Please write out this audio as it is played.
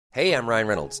Hey, I'm Ryan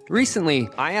Reynolds. Recently,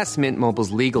 I asked Mint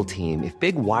Mobile's legal team if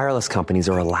big wireless companies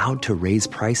are allowed to raise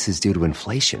prices due to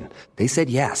inflation. They said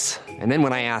yes. And then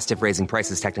when I asked if raising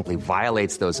prices technically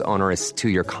violates those onerous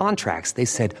two-year contracts, they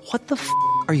said, "What the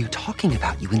are you talking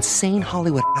about, you insane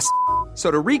Hollywood ass?" So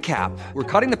to recap, we're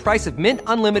cutting the price of Mint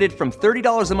Unlimited from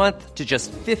 $30 a month to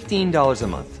just $15 a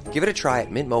month. Give it a try at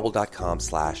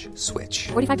mintmobile.com/switch.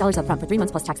 $45 up front for 3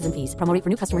 months plus taxes and fees. Promo rate for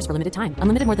new customers for limited time.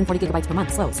 Unlimited more than 40 gigabytes per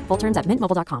month. Slows full terms at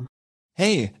mintmobile.com.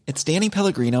 Hey, it's Danny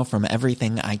Pellegrino from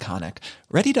Everything Iconic.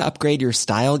 Ready to upgrade your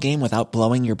style game without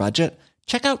blowing your budget?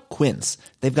 Check out Quince.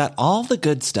 They've got all the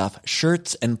good stuff,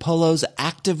 shirts and polos,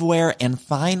 activewear, and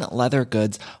fine leather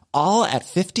goods, all at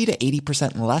 50 to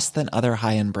 80% less than other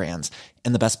high-end brands.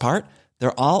 And the best part?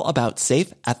 They're all about safe,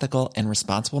 ethical, and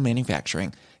responsible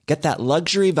manufacturing. Get that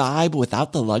luxury vibe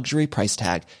without the luxury price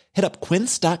tag. Hit up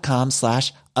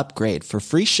quince.com/upgrade for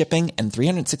free shipping and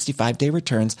 365-day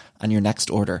returns on your next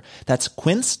order. That's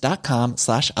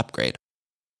quince.com/upgrade.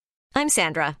 I'm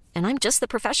Sandra, and I'm just the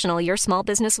professional your small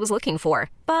business was looking for.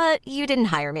 But you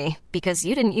didn't hire me because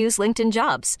you didn't use LinkedIn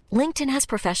Jobs. LinkedIn has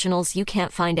professionals you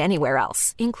can't find anywhere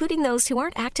else, including those who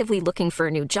aren't actively looking for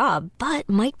a new job, but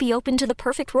might be open to the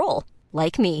perfect role,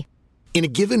 like me. In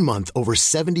a given month, over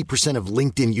 70% of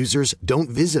LinkedIn users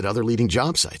don't visit other leading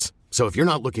job sites. So if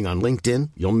you're not looking on LinkedIn,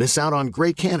 you'll miss out on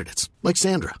great candidates like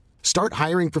Sandra. Start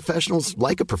hiring professionals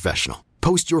like a professional.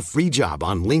 Post your free job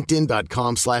on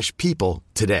linkedin.com/people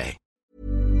today.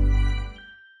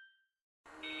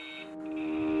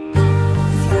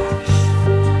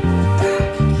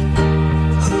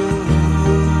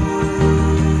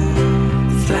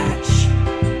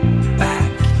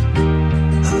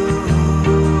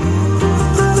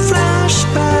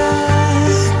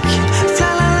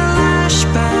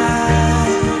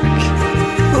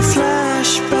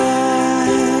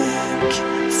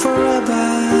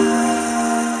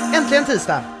 Äntligen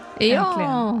tisdag. Ja.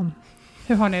 Äntligen.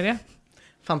 Hur har ni det?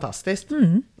 Fantastiskt.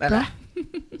 Bra.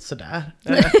 Sådär.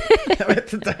 Jag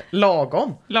vet inte.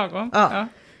 Lagom. Lagom? Ja.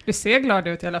 Du ser glad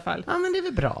ut i alla fall. Ja, men det är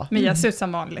väl bra. Mia ser ut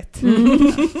som vanligt.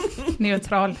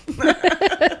 Neutral.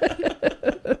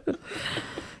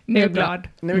 Nu är glad.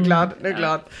 Nu är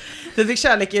glad. Vi fick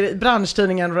kärlek i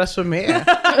branschtidningen Resumé.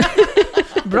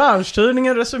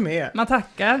 Branschtidningen Resumé. Man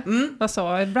tackar. Vad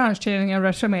sa branschtidningen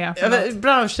Resumé?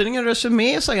 Branschtidningen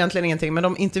Resumé sa egentligen ingenting, men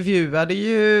de intervjuade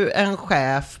ju en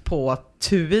chef på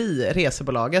TUI,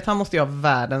 resebolaget. Han måste ju ha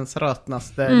världens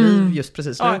rötnaste liv just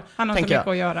precis nu. Ja, han har så mycket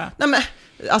att göra. Nej, men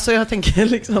alltså jag tänker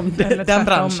liksom den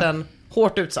branschen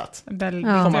hårt utsatt,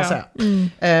 får man säga.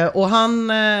 Och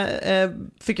han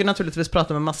fick ju naturligtvis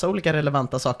prata med massa olika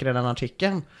relevanta saker i den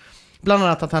artikeln. Bland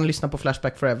annat att han lyssnar på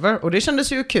Flashback Forever. Och det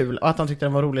kändes ju kul. Och att han tyckte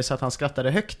den var rolig så att han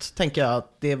skrattade högt. Tänker jag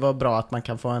att det var bra att man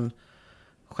kan få en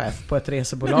chef på ett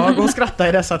resebolag och skratta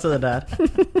i dessa tider.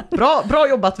 Bra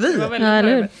jobbat vi.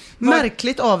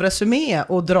 Märkligt av Resumé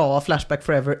att dra Flashback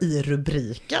Forever i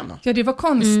rubriken. Ja, det var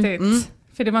konstigt.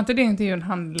 För det var inte det intervjun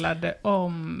handlade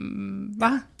om,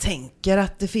 va? Tänker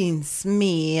att det finns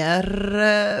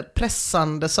mer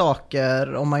pressande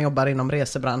saker om man jobbar inom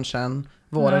resebranschen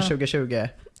våren 2020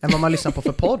 än vad man lyssnar på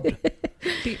för podd.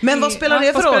 Men vad spelar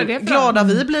det för roll? Glada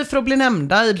vi blir för att bli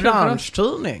nämnda i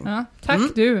branschtidning. Ja, tack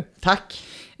du. Tack.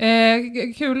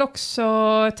 Kul också.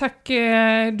 Tack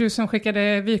du som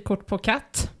skickade vykort på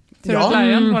katt. Till Red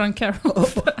Lion, våran Carol.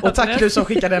 Och tack du som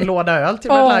skickade en låda öl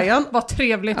till Red Lion. Vad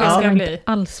trevligt det ska bli.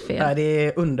 Alls fel. Ja, det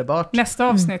är underbart. Nästa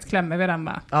avsnitt klämmer vi den,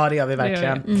 va? Ja, det gör vi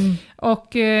verkligen.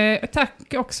 Och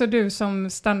tack också du som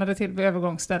stannade till vid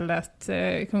övergångsstället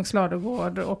i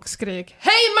Kungsladugård och skrek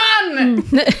 "Hej man!"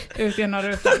 ut genom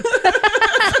rutan.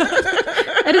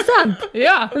 Är det sant?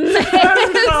 Ja.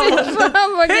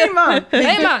 Hej man!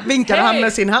 Vinkade han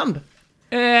med sin hand?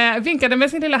 Vinkade med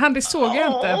sin lilla hand, det såg jag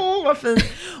inte. Vad fint.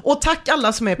 Och tack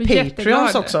alla som är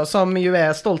Patreons också, som ju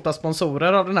är stolta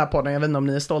sponsorer av den här podden. Jag vet inte om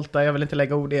ni är stolta, jag vill inte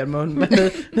lägga ord i er mun, men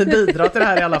ni bidrar till det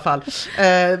här i alla fall.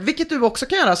 Vilket du också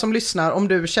kan göra som lyssnar om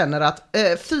du känner att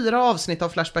 4 avsnitt av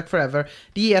Flashback Forever,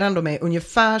 det ger ändå mig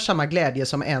ungefär samma glädje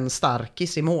som en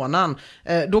starkis i månaden.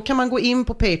 Då kan man gå in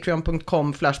på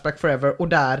patreon.com/flashbackforever och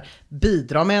där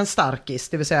bidra med en starkis,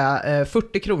 det vill säga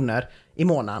 40 kronor i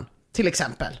månaden. Till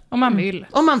exempel. Om man vill.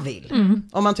 Om man vill.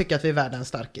 Om man tycker att vi är världens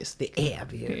starkis. Det är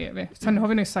vi ju. Det är vi. Sen har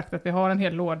vi nu sagt att vi har en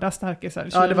hel låda starkisar.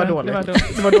 Ja, det var dåligt.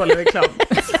 Det var dålig reklam.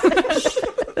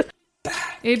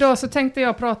 Idag så tänkte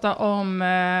jag prata om,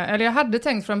 eller jag hade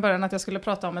tänkt från början att jag skulle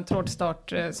prata om en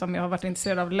trådstart som jag har varit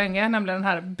intresserad av länge, nämligen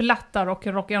den här blattar och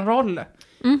rock'n'roll.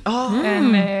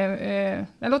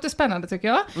 Den låter spännande tycker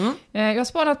jag. Jag har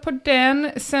spanat på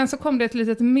den. Sen så kom det ett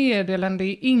litet meddelande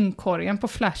i inkorgen på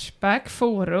Flashback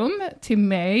forum till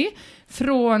mig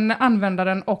från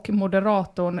användaren och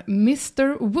moderatorn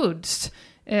Mr. Woods,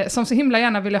 som så himla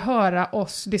gärna ville höra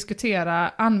oss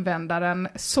diskutera användaren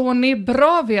Sony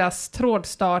Bravias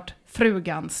trådstart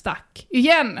Frugan stack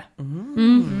igen.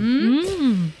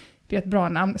 Det är ett bra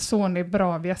namn, Sony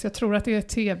Bravias. Jag tror att det är ett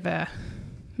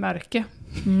tv-märke.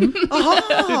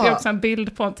 Det är också en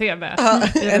bild på en tv.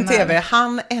 En tv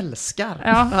han älskar.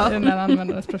 Ja, i den här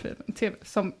användarens profil. En TV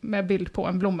som med bild på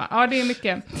en blomma. Ja, det är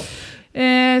mycket.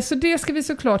 Så det ska vi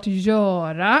såklart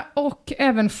göra. Och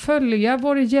även följa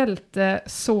vår hjälte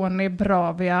Sony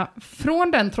Bravia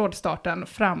från den trådstarten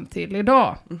fram till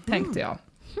idag, tänkte jag.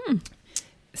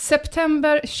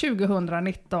 September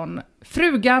 2019.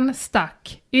 Frugan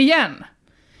stack igen.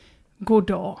 God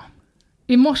dag.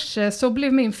 I morse så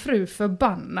blev min fru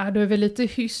förbannad över lite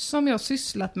hyss som jag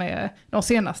sysslat med de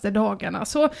senaste dagarna.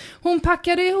 Så hon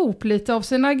packade ihop lite av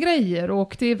sina grejer och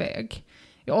åkte iväg.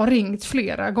 Jag har ringt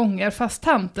flera gånger fast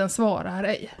tanten svarar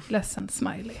ej. Ledsen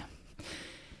smiley.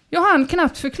 Jag hann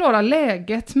knappt förklara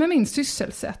läget med min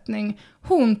sysselsättning.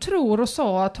 Hon tror och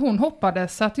sa att hon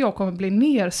hoppades att jag kommer bli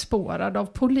nerspårad av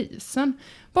polisen.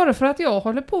 Bara för att jag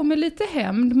håller på med lite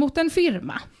hämnd mot en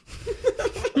firma.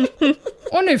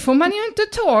 Och nu får man ju inte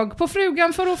tag på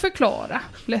frugan för att förklara.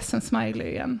 Ledsen smiley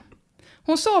igen.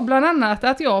 Hon sa bland annat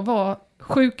att jag var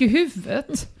sjuk i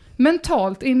huvudet,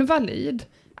 mentalt invalid,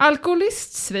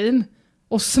 alkoholistsvin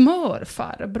och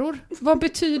smörfarbror. Vad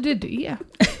betyder det?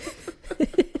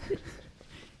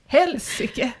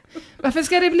 Helsike. Varför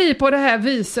ska det bli på det här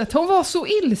viset? Hon var så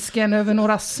ilsken över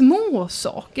några små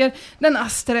saker. Denna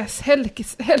stress,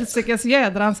 helsikes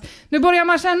jädrans. Nu börjar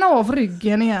man känna av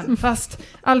ryggen igen. Fast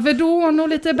Alvedon och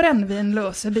lite brännvin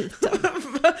löser biten.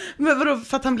 Men vadå,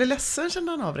 för att han blir ledsen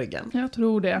känner han av ryggen? Jag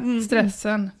tror det.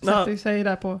 Stressen sätter sig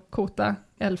där på kota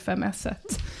L5S1.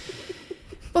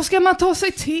 Vad ska man ta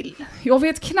sig till? Jag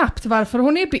vet knappt varför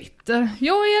hon är bitter.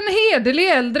 Jag är en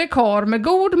hederlig äldre karl med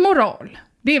god moral.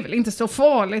 Det är väl inte så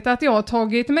farligt att jag har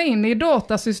tagit mig in i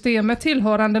datasystemet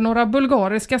tillhörande några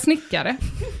bulgariska snickare.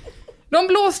 De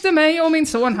blåste mig och min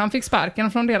son, han fick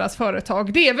sparken från deras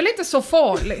företag. Det är väl inte så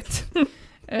farligt.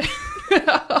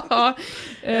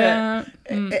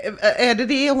 Är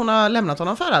det hon har lämnat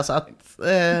honom för alltså? Att,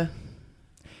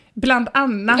 Bland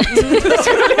annat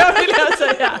skulle jag vilja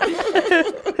säga.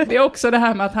 Det är också det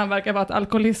här med att han verkar vara ett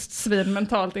alkoholistsvin,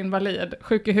 mentalt invalid,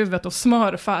 sjuk i huvudet och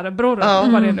smörfarbror,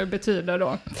 vad det nu betyder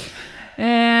då.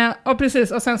 Och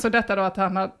precis, och sen så detta då att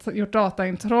han har gjort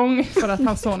dataintrång för att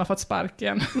hans son har fått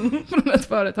sparken från ett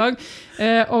företag.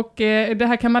 Och det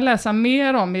här kan man läsa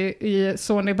mer om i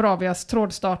Sony Bravias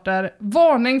trådstarter.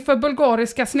 Varning för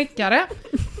bulgariska snickare.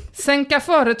 Sänka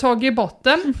företag i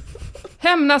botten.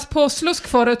 Hämnas på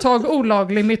sluskföretag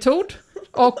olaglig metod.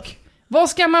 Och vad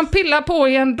ska man pilla på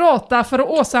i en data för att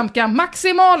åsamka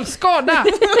maximal skada?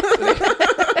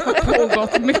 Det har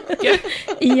pågått mycket.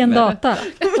 I en data.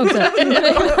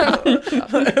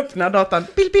 Öppna datan.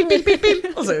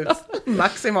 Pill. Och så ut.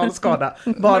 Maximal skada.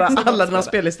 Bara alla dina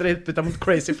spellistor är utbytta mot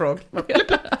Crazy Frog.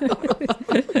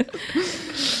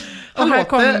 Och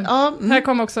här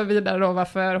kom också vidare då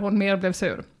varför hon mer blev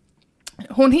sur.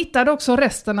 Hon hittade också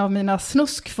resten av mina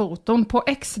snuskfoton på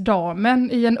ex-damen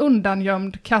i en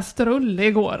undangömd kastrull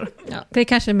igår. Ja, det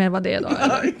kanske mer var det då.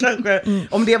 Ja, kanske.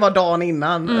 Om det var dagen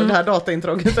innan. Det här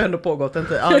dataintrånget har ändå pågått en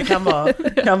tid. Ja,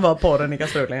 det kan vara porren i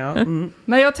kastrullen. Ja.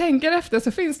 När jag tänker efter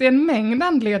så finns det en mängd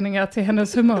anledningar till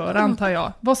hennes humör, antar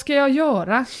jag. Vad ska jag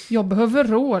göra? Jag behöver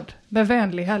råd. Med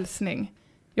vänlig hälsning.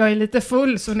 Jag är lite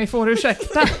full så ni får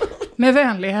ursäkta. Med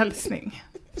vänlig hälsning.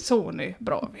 Sony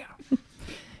Bravia.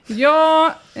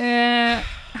 Ja,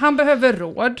 han behöver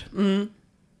råd.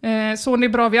 Sony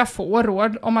Bravia får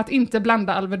råd om att inte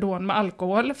blanda Alvedon med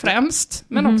alkohol främst,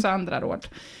 men också andra råd.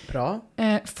 Bra.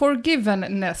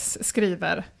 Forgivenness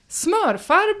skriver: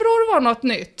 smörfarbror var något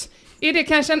nytt. Är det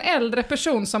kanske en äldre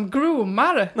person som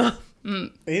groomar?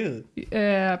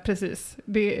 Precis,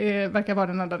 det verkar vara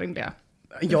den enda rimliga.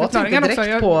 Jag tänkte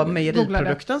direkt på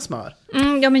mejeriprodukten smör.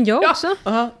 Ja, men jag också.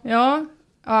 Ja,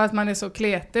 att man är så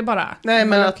kletig bara. Nej,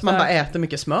 men att man bara äter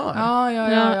mycket smör. Ja.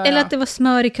 Eller att det var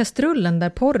smör i kastrullen där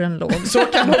porren låg. Så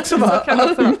kan det också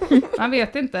vara. Man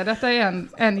vet inte, detta är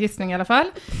en gissning i alla fall.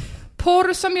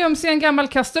 Porr som göms i en gammal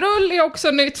kastrull är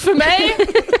också nytt för mig.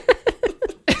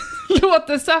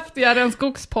 Låter saftigare än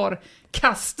skogsporr.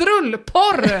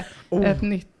 Kastrullporr! Ett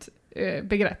nytt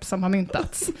begrepp som har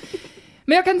myntats.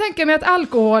 Men jag kan tänka mig att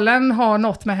alkoholen har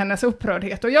något med hennes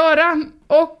upprördhet att göra.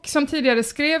 Och som tidigare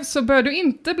skrev så bör du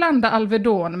inte blanda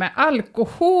Alvedon med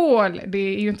alkohol. Det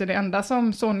är ju inte det enda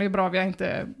som Sony Bravia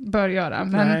inte bör göra.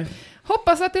 Men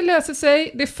Hoppas att det löser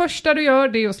sig. Det första du gör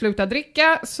det är att sluta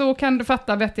dricka, så kan du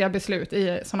fatta vettiga beslut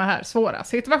i såna här svåra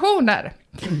situationer.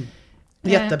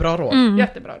 Jättebra råd.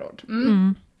 Jättebra råd.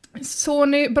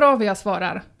 Sony Bravia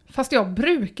svarar: fast jag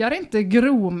brukar inte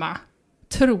groma,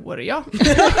 tror jag.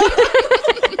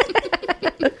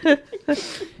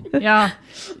 Ja,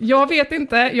 jag vet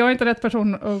inte, jag är inte rätt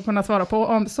person att kunna svara på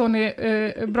om Sony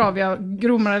Bravia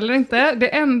gromar eller inte.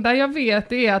 Det enda jag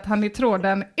vet är att han i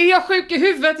tråden "Är jag sjuk i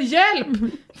huvudet? Hjälp!"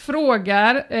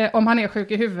 frågar om han är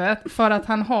sjuk i huvudet för att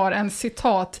han har en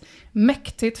citat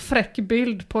mäktigt fräck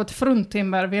bild på ett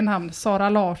fruntimmer vid namn Sara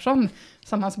Larsson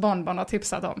som hans barnbarn har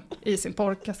tipsat om i sin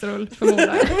porrkastrull,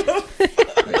 förmodar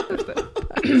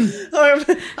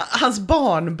Hans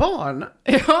barnbarn?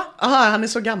 Ja. Aha, han är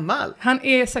så gammal. Han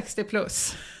är 60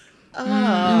 plus. Det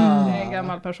är en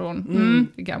gammal person.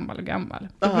 Gammal.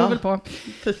 Det beror väl på.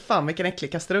 Fy fan, vilken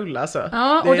äcklig kastrull alltså.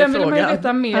 Ja, och den vill man ju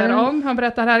veta mer om. Han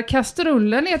berättar här: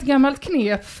 kastrullen är ett gammalt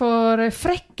knep för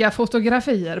fräcka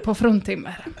fotografier på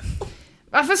fruntimmer.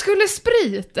 Varför skulle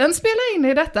spriten spela in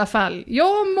i detta fall?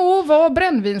 Jag må vara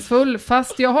brännvinsfull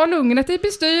fast jag har lugnet i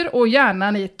bestyr och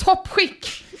hjärnan i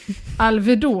toppskick.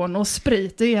 Alvedon och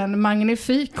sprit är en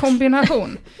magnifik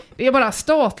kombination. Det är bara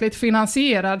statligt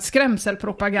finansierad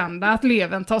skrämselpropaganda att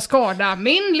levern tar skada.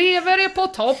 Min lever är på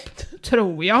topp,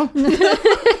 tror jag.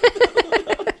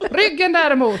 Ryggen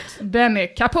däremot, den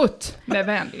är kaputt, med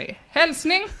vänlig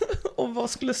hälsning. Och vad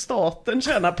skulle staten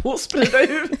tjäna på att sprida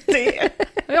ut det?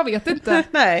 Jag vet inte.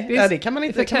 Nej, det kan man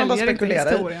inte, det kan man bara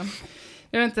spekulera i.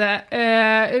 Jag vet inte.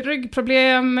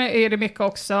 Ryggproblem är det mycket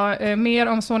också. Mer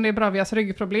om Sony Bravias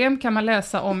ryggproblem kan man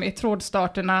läsa om i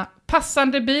trådstarterna: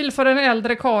 passande bil för en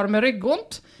äldre karl med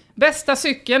ryggont, bästa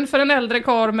cykeln för en äldre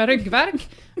karl med ryggvärk,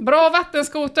 bra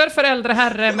vattenskoter för äldre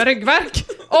herre med ryggvärk,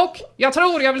 och jag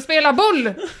tror jag vill spela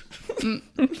bull.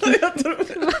 Jag tror...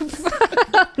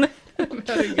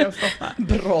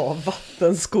 Bra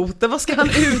vattenskoter, vad ska han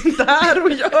ut där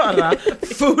och göra?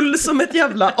 Full som ett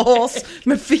jävla as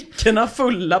med fickorna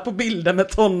fulla på bilder med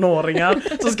tonåringar.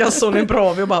 Så ska Sony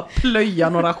Bravia bara plöja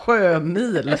några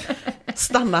sjömil.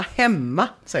 Stanna hemma,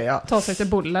 säger jag. Ta sig till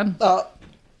bullen. Ja.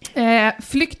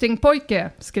 Flyktingpojke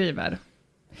skriver: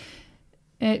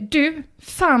 du,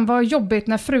 fan vad jobbigt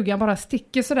när frugan bara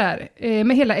sticker sådär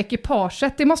med hela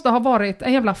ekipaget. Det måste ha varit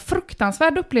en jävla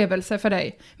fruktansvärd upplevelse för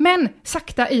dig. Men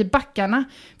sakta i backarna.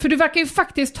 För du verkar ju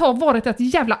faktiskt ha varit ett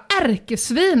jävla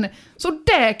ärkesvin. Så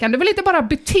där kan du väl inte bara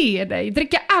bete dig.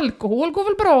 Dricka alkohol går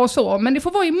väl bra och så, men det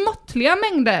får vara i måttliga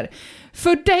mängder.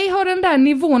 För dig har den där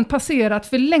nivån passerat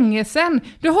för länge sedan.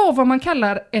 Du har vad man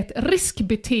kallar ett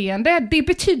riskbeteende. Det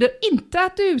betyder inte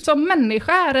att du som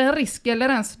människa är en risk eller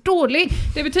ens dålig.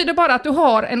 Det betyder bara att du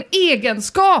har en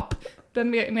egenskap. Den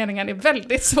meningen är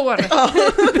väldigt svår.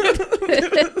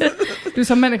 Du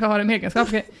som människa har en egenskap.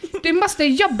 Du måste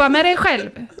jobba med dig själv.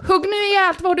 Hugg nu i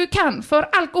allt vad du kan. För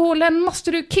alkoholen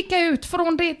måste du kicka ut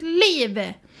från ditt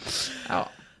liv. Ja.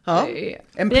 Ja,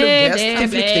 en plugghäst till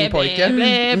flyktingpojke.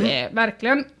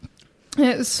 Verkligen.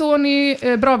 Sony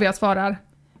Bravia svarar: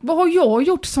 vad har jag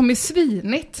gjort som är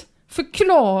svinigt?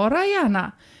 Förklara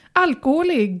gärna.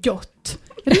 Alkohol är gött.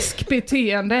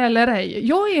 Riskbeteende eller ej.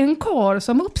 Jag är en karl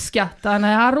som uppskattar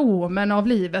när aromen av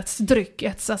livets dryck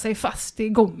etsar sig fast i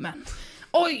gommen.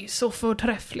 Oj, så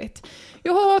förträffligt.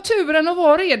 Jag har turen att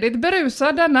vara redigt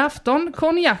berusad denna afton.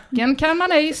 Konjaken kan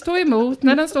man ej stå emot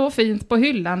när den står fint på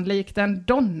hyllan likt en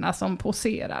donna som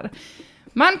poserar.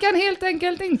 Man kan helt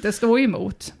enkelt inte stå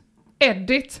emot.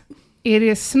 Edit, är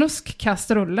det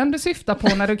snuskkastrullen du syftar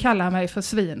på när du kallar mig för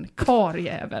svin,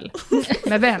 karjävel?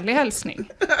 Med vänlig hälsning.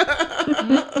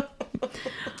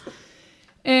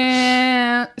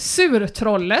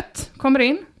 Surtrollet kommer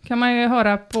in. Kan man ju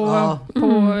höra på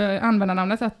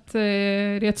användarnamnet att det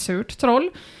är ett surt troll.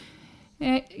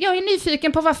 Jag är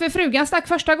nyfiken på varför frugan stack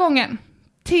första gången.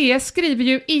 TS skriver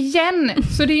ju igen,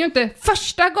 så det är ju inte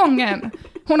första gången.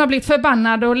 Hon har blivit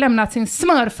förbannad och lämnat sin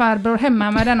smörfarbror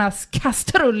hemma med denna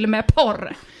kastrull med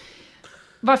porr.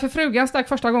 Varför frugan stack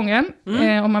första gången,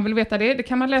 om man vill veta det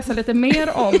kan man läsa lite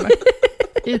mer om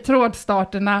i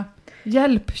trådstarterna.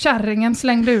 Hjälp, kärringen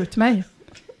slängde ut mig.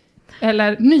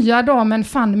 Eller nya damen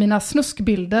fann mina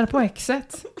snuskbilder på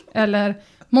exet. Eller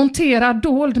montera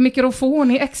dold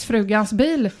mikrofon i exfrugans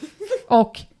bil.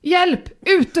 Och hjälp,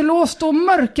 utelåst och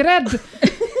mörkrädd.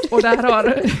 Och där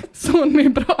har Sony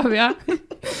Bravia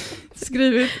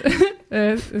skrivit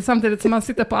samtidigt som han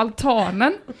sitter på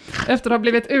altanen efter att ha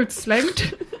blivit utslängd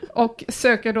och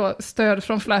söker då stöd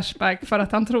från Flashback för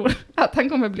att han tror att han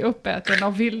kommer bli uppäten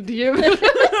av vilddjur.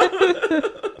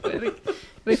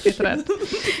 Riktigt rädd.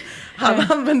 Han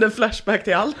använder Flashback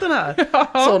till allt den här,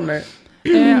 Sonny.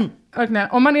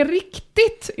 Om man är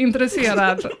riktigt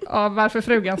intresserad av varför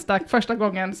frugan stack första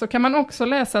gången så kan man också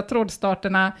läsa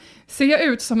trådstarterna Ser jag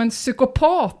ut som en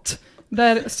psykopat?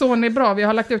 Där Sony Bravia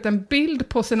har lagt ut en bild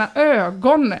på sina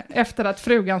ögon efter att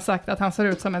frugan sagt att han ser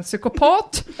ut som en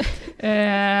psykopat.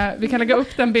 Vi kan lägga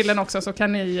upp den bilden också så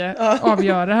kan ni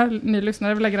avgöra. Ni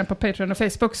lyssnare lägger den på Patreon och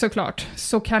Facebook såklart.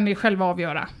 Så kan ni själva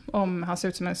avgöra om han ser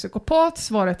ut som en psykopat.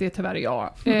 Svaret är tyvärr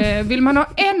ja. Vill man ha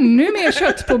ännu mer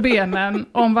kött på benen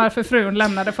om varför frun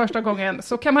lämnade första gången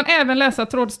så kan man även läsa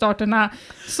trådstarterna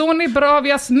Sony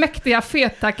Bravias mäktiga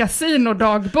feta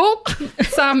kasinodagbok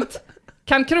samt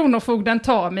Kan kronofogden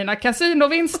ta mina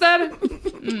kasinovinster?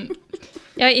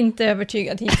 Jag är inte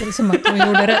övertygad hittills om att hon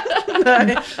gjorde rätt.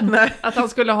 Nej. Att han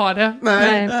skulle ha det.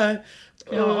 Nej.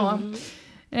 Ja.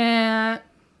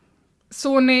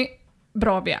 Sony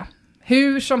Bravia.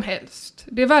 Hur som helst.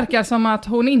 Det verkar som att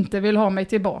hon inte vill ha mig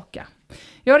tillbaka.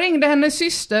 Jag ringde hennes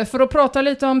syster för att prata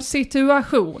lite om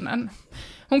situationen.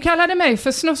 Hon kallade mig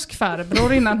för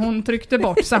snuskfarbror innan hon tryckte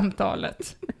bort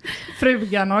samtalet.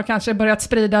 Frugan har kanske börjat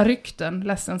sprida rykten,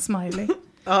 ledsen smiley.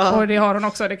 Och det har hon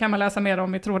också, det kan man läsa mer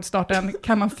om i trådstarten.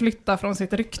 Kan man flytta från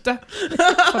sitt rykte?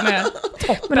 Som är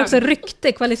toppen. Men också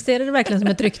rykte, kvalificerar det verkligen som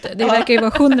ett rykte? Det verkar ju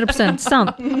vara 100%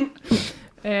 sant.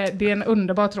 Det är en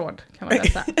underbar tråd, kan man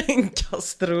läsa. En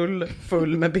kastrull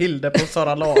full med bilder på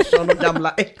Sara Larsson och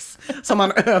gamla ex som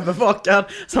man övervakar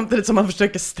samtidigt som man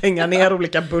försöker stänga ner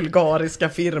olika bulgariska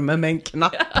firmor med en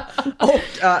knapp. Och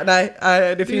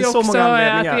det finns så många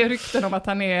anledningar. Det är rykten om att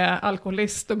han är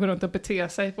alkoholist och går runt och beter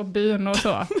sig på byn och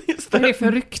så. Vad är det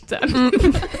för rykten?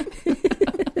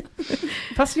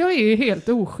 Fast jag är ju helt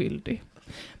oskyldig.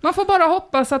 Man får bara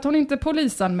hoppas att hon inte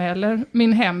polisanmäler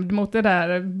min hämnd mot det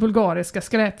där bulgariska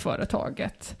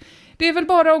skräpföretaget. Det är väl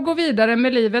bara att gå vidare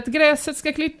med livet. Gräset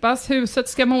ska klippas, huset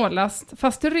ska målas.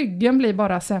 Fast ryggen blir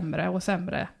bara sämre och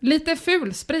sämre. Lite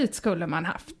ful sprit skulle man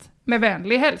haft. Med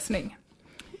vänlig hälsning.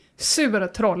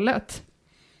 Surtrollet.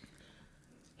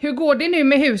 Hur går det nu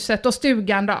med huset och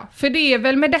stugan då? För det är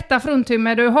väl med detta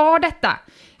fruntimmer du har detta.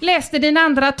 Läste dina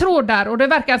andra trådar och det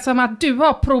verkar som att du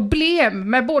har problem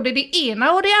med både det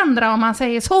ena och det andra om man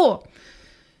säger så.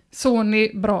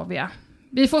 Sony Bravia.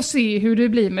 Vi får se hur det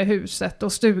blir med huset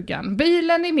och stugan.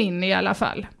 Bilen är min i alla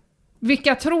fall.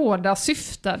 Vilka trådar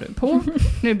syftar du på?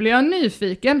 Nu blir jag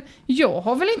nyfiken. Jag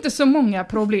har väl inte så många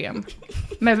problem.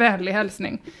 Med vänlig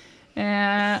hälsning.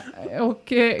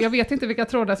 Och jag vet inte vilka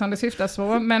trådar som det syftas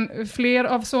på, men fler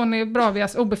av Sony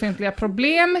Bravias obefintliga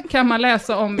problem kan man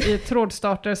läsa om i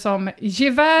trådstarter som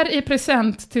gevär i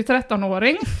present till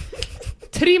 13-åring,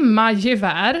 trimma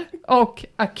gevär och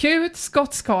akut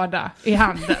skottskada i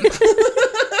handen.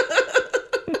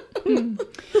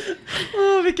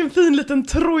 Vilken fin liten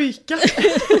trojka.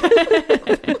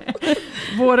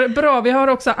 Vår Bravia har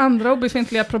också andra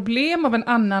obefintliga problem av en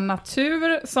annan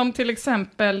natur, som till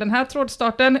exempel den här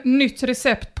trådstarten, nytt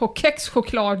recept på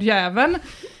kexchokladjäveln.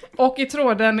 Och i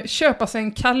tråden köpa sig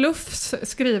en kalufs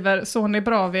skriver Sony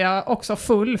Bravia också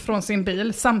full från sin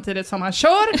bil samtidigt som han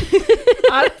kör.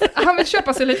 Att han vill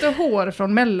köpa sig lite hår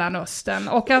från Mellanöstern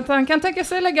och att han kan tänka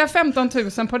sig lägga 15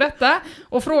 000 på detta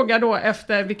och fråga då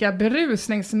efter vilka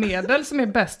berusningsmedel som är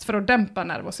bäst för att dämpa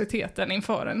nervositeten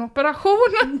inför en operation.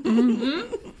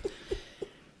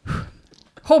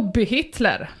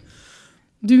 Hobby-Hitler.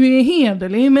 Du är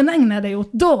hederlig men ägnar dig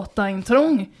åt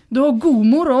dataintrång. Du har god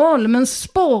moral men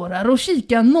sparar och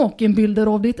kikar nakenbilder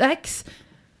av ditt ex.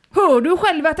 Hör du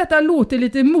själv att detta låter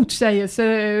lite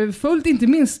motsägelsefullt, inte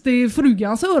minst i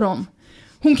frugans öron?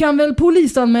 Hon kan väl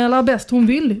polisanmäla bäst hon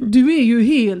vill. Du är ju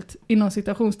helt, inom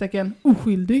citationstecken,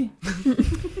 oskyldig.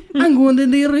 Angående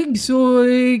din rygg så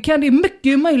kan det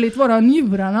mycket möjligt vara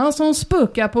njurarna som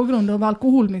spökar på grund av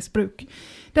alkoholmissbruk.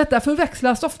 Detta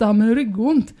förväxlas ofta med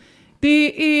ryggont.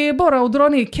 Det är bara att dra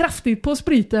ner kraftigt på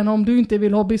spriten om du inte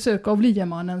vill ha besök av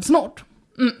liemannen snart.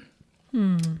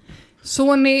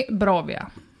 Sony Bravia.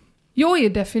 Jag är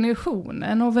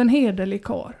definitionen av en hederlig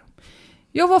karl.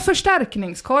 Jag var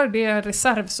förstärkningskar, det är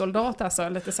reservsoldat alltså.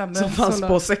 Lite sämre som fanns soldat.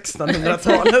 på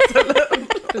 1600-talet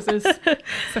eller? Precis,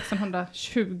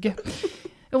 1620.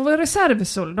 Jag var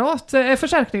reservsoldat,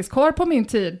 förstärkningskar på min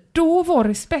tid. Då var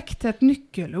respekt ett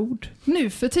nyckelord. Nu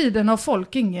för tiden har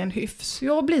folk ingen hyfs.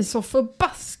 Jag blir så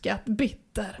förbaskat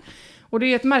bitter. Och det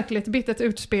är ett märkligt bittert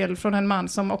utspel från en man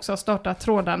som också har startat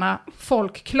trådarna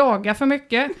Folk klagar för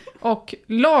mycket och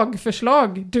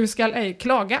lagförslag, du skall ej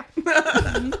klaga.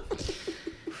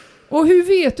 Och hur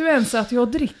vet du ens att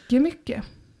jag dricker mycket?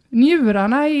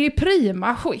 Njurarna är i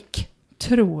prima skick.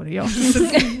 Tror jag.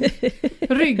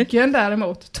 Ryggen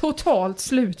däremot, totalt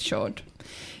slutkörd.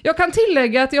 Jag kan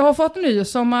tillägga att jag har fått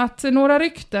nys om att några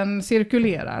rykten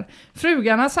cirkulerar.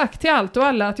 Frugan har sagt till allt och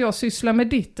alla att jag sysslar med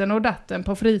ditten och datten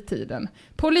på fritiden.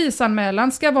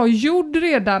 Polisanmälan ska vara gjord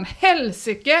redan.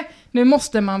 Helsike! Nu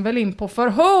måste man väl in på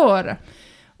förhör.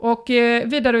 Och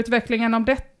vidareutvecklingen om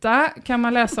detta kan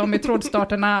man läsa om i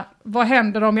trådstarterna. Vad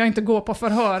händer om jag inte går på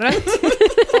förhöret?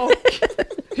 Och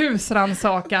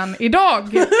husrannsakan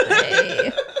idag.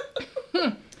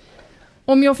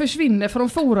 Om jag försvinner från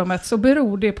forumet så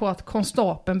beror det på att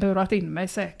konstapeln burat in mig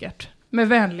säkert. Med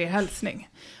vänlig hälsning.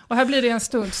 Och här blir det en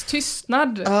stunds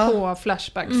tystnad på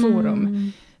Flashback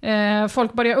forum.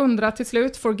 Folk börjar undra till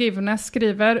slut. Forgiveness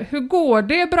skriver: hur går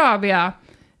det, Bravia?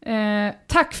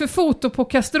 Tack för foto på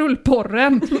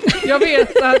kastrullporren. Jag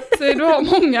vet att du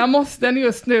har många måsten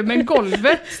just nu, men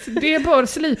golvet, det bör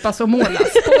slipas och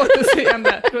målas på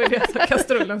återseende. Då är det alltså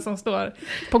kastrullen som står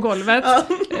på golvet.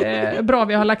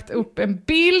 Bravia har lagt upp en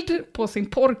bild på sin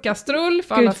porrkastrull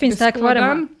för alla. Finns det här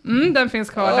kvar? Den finns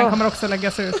kvar. Den kommer också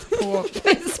läggas ut på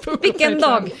Facebook. Vilken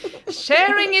dag!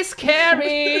 Sharing is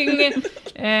caring.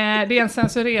 Det är en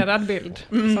censurerad bild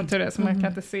som tur är, så man kan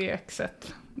inte se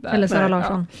exet. Eller Sara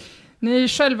Larsson. Ja. Ni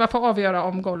själva får avgöra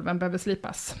om golven behöver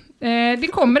slipas.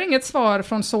 Det kommer inget svar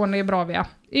från Sony Bravia.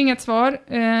 Inget svar.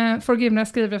 Forgiveness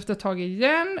skriver efter ett tag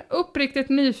igen. Uppriktigt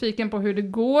nyfiken på hur det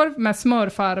går med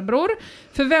smörfarbror.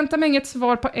 Förväntar mig inget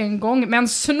svar på en gång, men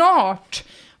snart.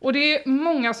 Och det är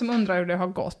många som undrar hur det har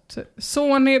gått.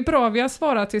 Sony Bravia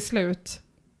svarar till slut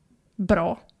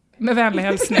bra. Med vänlig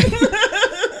hälsning.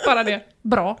 Bara det.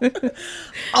 Bra.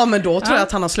 Ja, men då tror jag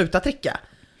att han har slutat dricka.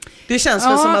 Det känns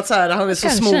väl som att så här, han är så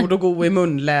smord och god i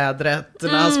munlädret när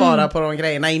han svarar på de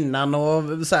grejerna innan och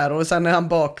sen är han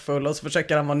bakfull och så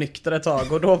försöker han vara nykter ett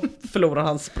tag och då förlorar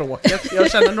han språket.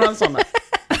 Jag känner några sådana.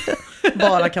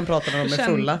 Bara kan prata när de är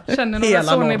fulla. Känner några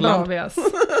Sony Bravias.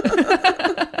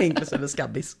 Inklusive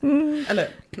skabbis. Eller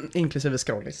inklusive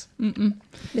scrollis.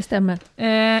 Det stämmer.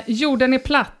 Jorden är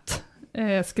platt.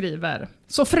 Skriver.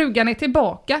 Så frugan är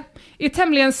tillbaka. Är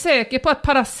tämligen säker på att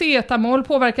paracetamol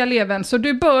påverkar levern, så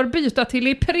du bör byta till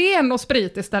Ipren och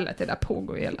sprit istället. Det där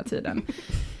pågår hela tiden.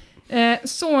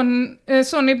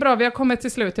 Sony Bravia kommer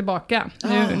till slut tillbaka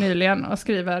nyligen och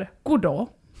skriver: goddag.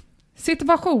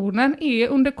 Situationen är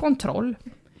under kontroll.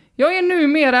 Jag är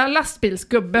numera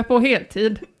lastbilsgubbe på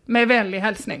heltid. Med vänlig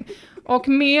hälsning. Och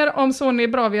mer om Sony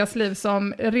Bravias liv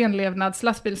som renlevnads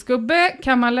lastbilsgubbe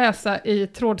kan man läsa i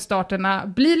trådstarterna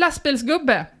Bli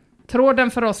lastbilsgubbe,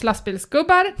 Tråden för oss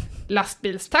lastbilsgubbar,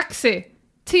 Lastbilstaxi,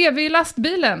 TV i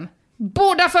lastbilen,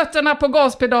 Båda fötterna på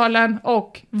gaspedalen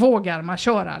och Vågar man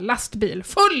köra lastbil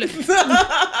full?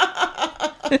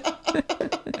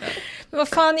 Men vad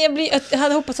fan, jag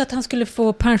hade hoppats att han skulle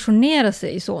få pensionera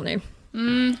sig i Sony.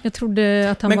 Jag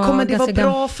trodde att han men var. Men kommer det vara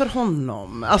bra för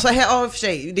honom? Alltså här, för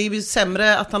sig, det är ju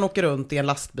sämre att han åker runt i en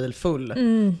lastbil full.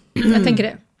 Jag tänker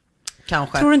det.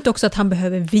 Kanske. Tror du inte också att han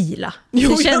behöver vila? Jo,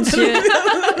 det känns ju.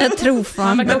 Jag tror fan.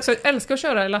 Han verkar också älska att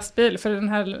köra i lastbil. För den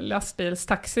här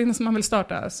lastbilstaxin som han vill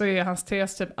starta, så är hans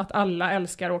tes typ att alla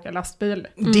älskar att åka lastbil.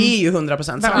 Det är ju 100%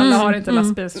 sant. Men alla har inte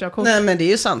lastbilskörkort. Nej, men det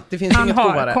är ju sant. Det finns inget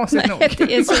godare. Han har, konstigt nog.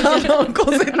 Det är så. Han har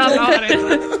konstigt nog. Alla har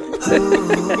inte.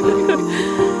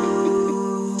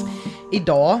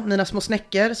 Idag, mina små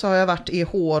snäckor, så har jag varit i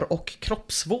hår- och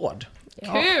kroppsvård.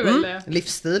 Kul!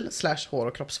 Livsstil / hår-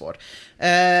 och kroppsvård.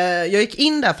 Jag gick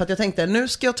in där för att jag tänkte, nu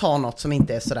ska jag ta något som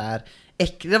inte är sådär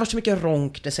äckligt. Det har varit så mycket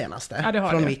ronk det senaste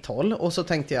från mitt håll. Och så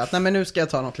tänkte jag att nej, men nu ska jag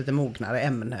ta något lite mognare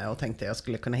ämne. Och tänkte jag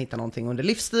skulle kunna hitta någonting under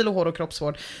livsstil och hår- och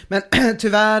kroppsvård. Men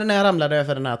tyvärr när jag ramlade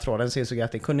över den här tråden så insåg jag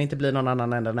att det kunde inte bli någon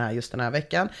annan än den här just den här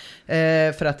veckan.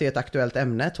 För att det är ett aktuellt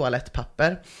ämne,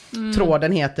 toalettpapper.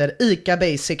 Tråden heter Ica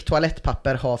Basic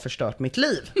toalettpapper har förstört mitt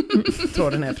liv.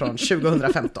 Tråden är från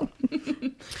 2015.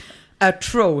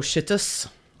 Atrocious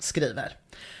skriver: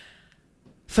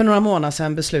 för några månader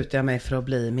sedan beslutade jag mig för att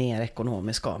bli mer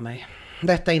ekonomisk av mig.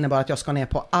 Detta innebar att jag ska ner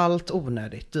på allt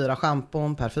onödigt. Dyra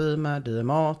schampon, parfymer, dyr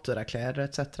mat, dyra kläder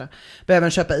etc. Behöver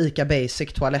köpa Ica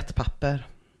Basic toalettpapper.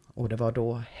 Och det var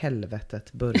då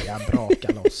helvetet började braka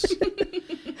loss.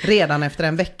 Redan efter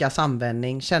en veckas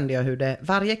användning kände jag hur det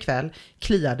varje kväll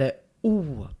kliade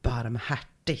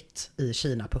obarmhärtigt i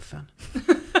Kina-puffen.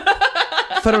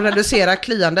 För att reducera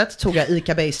kliandet tog jag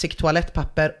Ica Basic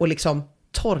toalettpapper och liksom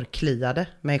torrkliade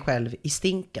mig själv i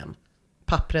stinken.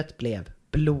 Pappret blev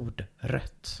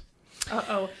blodrött.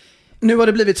 Nu har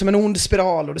det blivit som en ond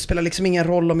spiral och det spelar liksom ingen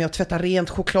roll om jag tvättar rent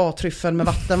chokladtryffeln med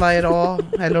vatten varje dag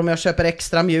eller om jag köper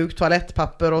extra mjukt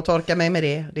toalettpapper och torkar mig med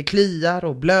det. Det kliar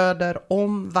och blöder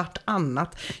om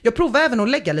vartannat. Jag provar även att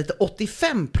lägga lite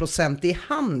 85% i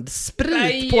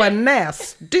handsprit på en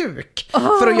näsduk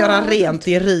för att göra rent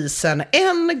i risen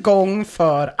en gång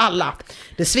för alla.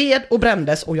 Det sved och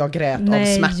brändes och jag grät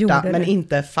av smärta, men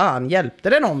inte fan hjälpte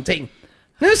det någonting.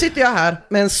 Nu sitter jag här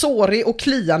med en sårig och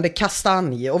kliande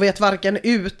kastanj och vet varken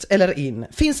ut eller in.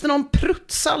 Finns det någon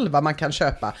pruttsalva man kan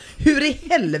köpa? Hur i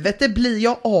helvete blir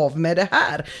jag av med det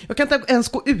här? Jag kan inte ens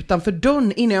gå utanför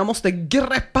dörren innan jag måste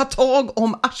greppa tag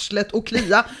om arslet och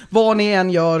klia. Vad ni än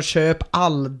gör, köp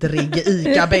aldrig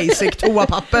Ica Basic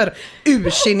toapapper.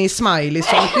 Ursinnig smiley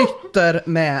som ytter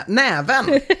med näven.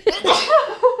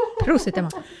 Prosit,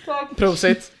 Emma.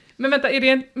 Prosit. Men vänta,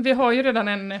 vi har ju redan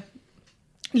en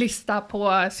lista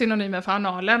på synonymer för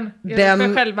analen. Är det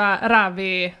för själva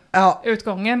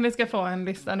Ravi-utgången vi ska få en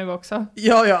lista nu också?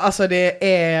 Ja, alltså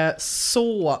det är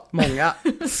så många.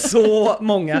 Så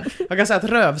många. Jag kan säga att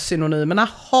rövsynonymerna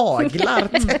haglar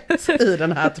tätt i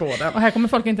den här tråden. Och här kommer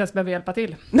folk inte ens behöva hjälpa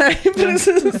till. Nej,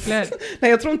 precis.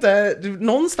 Nej, jag tror inte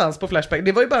någonstans på Flashback.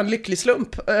 Det var ju bara en lycklig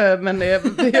slump. Men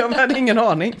jag hade ingen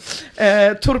aning.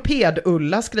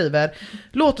 Torped-Ulla skriver: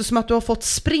 låter som att du har fått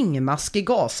springmask i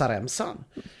gasaremsan.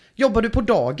 Jobbar du på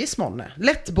dagis, Månne?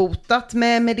 Lättbotat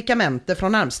med medikamenter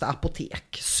från närmsta apotek.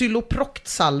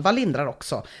 Xyloproktsalva lindrar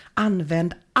också.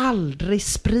 Använd aldrig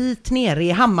sprit nere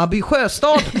i Hammarby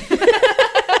sjöstad.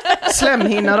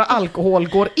 Slemhinnor och alkohol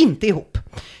går inte ihop.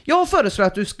 Jag föreslår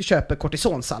att du köper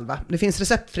kortisonsalva. Det finns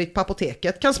receptfritt på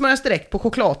apoteket. Kan smörjas direkt på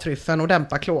chokladtryffeln och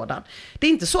dämpa klådan. Det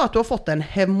är inte så att du har fått en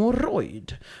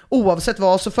hemorrojd. Oavsett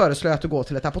vad så föreslår jag att du går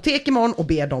till ett apotek imorgon och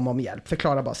ber dem om hjälp.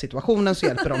 Förklara bara situationen så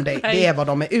hjälper de dig. Det är vad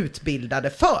de är utbildade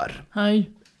för.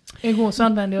 Hej. Igår så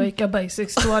använde jag Ica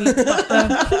Basics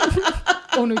toalettpapper.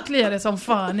 Och nu kliar det som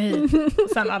fan i.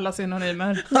 Sen alla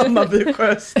synonymer. Hammarby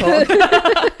sjöstad.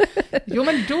 Jo,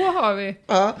 men då har vi.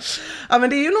 Ja, men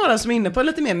det är ju några som är inne på en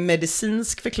lite mer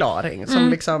medicinsk förklaring. Som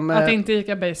liksom, att det inte är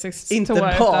Ica Basics inte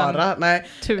toa, bara, nej.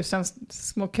 1000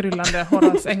 små krullande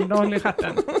Horace Engdahl i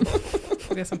stjärten.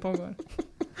 Det som pågår.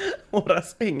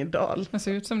 Horace Engdahl. Det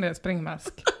ser ut som det är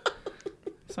springmask.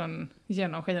 Sån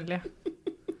genomskinlig.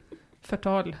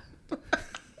 Förtal.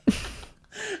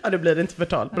 Ja, det blir inte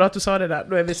förtal. Bra att du sa det där,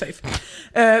 då är vi safe.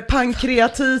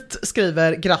 Pankreatit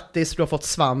skriver: grattis, du har fått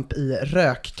svamp i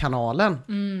rökkanalen.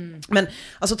 Men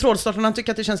alltså trådstartaren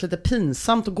tycker att det känns lite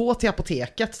pinsamt att gå till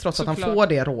apoteket trots att han får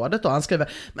det rådet. Och han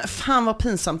skriver: men fan vad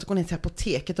pinsamt att gå ner till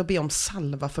apoteket och be om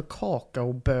salva för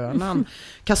kakaobönan.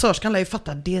 Kassörskan lär ju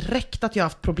fatta direkt att jag har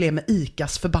haft problem med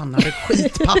Icas förbannade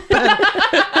skitpapper.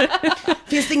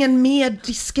 Finns det ingen mer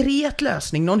diskret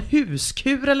lösning? Någon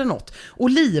huskur eller något?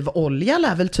 Olivolja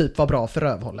lär väl typ vara bra för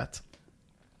rövhållet.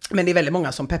 Men det är väldigt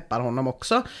många som peppar honom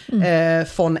också.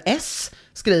 Von S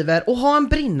skriver: och ha en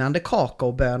brinnande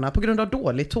kakaoböna på grund av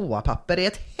dålig toapapper är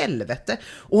ett helvete.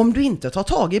 Och om du inte tar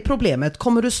tag i problemet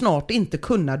kommer du snart inte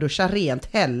kunna duscha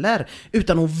rent heller.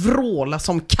 Utan att vråla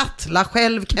som Katla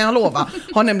själv, kan jag lova.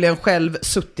 Har nämligen själv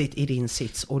suttit i din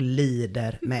sits och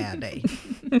lider med dig.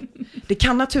 Det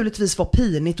kan naturligtvis vara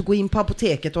pinigt att gå in på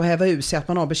apoteket och häva ur sig att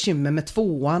man har bekymmer med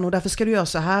tvåan, och därför ska du göra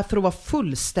så här för att vara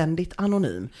fullständigt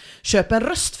anonym. Köp en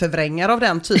röstförvrängare av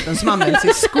den typen som används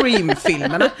i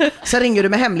Scream-filmerna. Så ringer du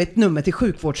med hemligt nummer till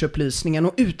sjukvårdsupplysningen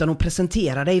och utan att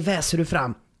presentera dig väser du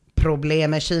fram: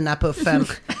 problem med Kina-puffen.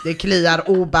 Det kliar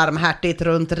obarmhärtigt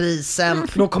runt risen.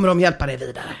 Då kommer de hjälpa dig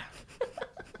vidare.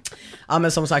 Ja,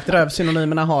 men som sagt,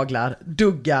 rövsynonymerna haglar,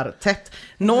 duggar tätt.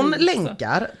 Någon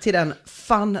länkar till den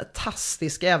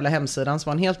fantastiska jävla hemsidan som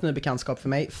var en helt ny bekantskap för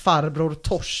mig,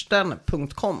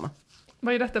 farbrortorsten.com.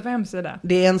 Vad är detta för hemsida?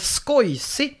 Det är en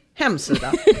skojsig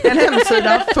hemsida. En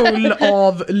hemsida full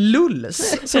av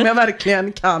lulls som jag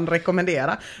verkligen kan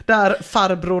rekommendera. Där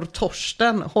farbror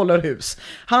Torsten håller hus.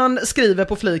 Han skriver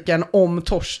på fliken om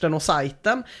Torsten och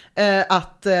sajten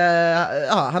att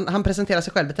han presenterar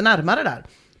sig själv lite närmare där.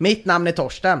 Mitt namn är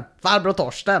Torsten, farbror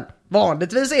Torsten.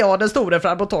 Vanligtvis är jag den stora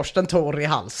farbror Torsten torr i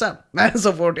halsen. Men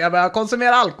så fort jag börjar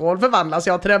konsumera alkohol förvandlas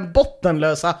jag till den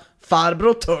bottenlösa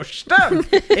farbror Torsten.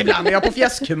 Ibland är jag på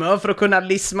fjäskhumör för att kunna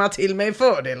lisma till mig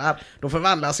fördelar. Då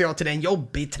förvandlas jag till den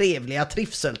jobbig, trevliga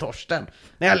trivsel-Torsten.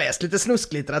 När jag läst lite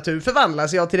snusklitteratur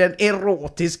förvandlas jag till den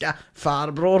erotiska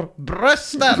farbror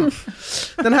Brösten.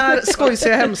 Den här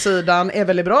skojsiga hemsidan är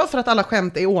väldigt bra för att alla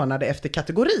skämt är ordnade efter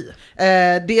kategori.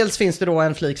 Dels finns det då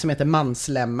en flik som heter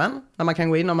manslämmen, där man kan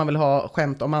gå in om man vill ha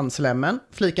skämt om manslämmen.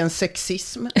 Fliken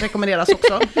sexism rekommenderas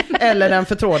också. Eller den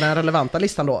för tråden relevanta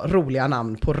listan då, roliga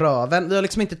namn på rör röven. Vi har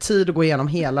liksom inte tid att gå igenom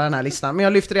hela den här listan, men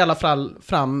jag lyfter i alla fall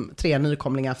fram 3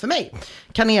 nykomlingar för mig.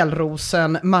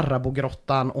 Kanelrosen,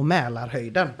 Marabogrottan och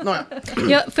Mälarhöjden. Nåja.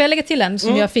 Ja, får jag lägga till en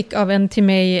som jag fick av en till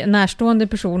mig närstående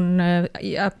person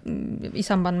i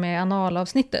samband med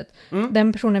analavsnittet.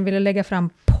 Den personen ville lägga fram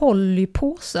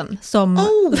Pollypåsen som...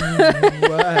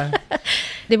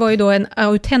 Det var ju då en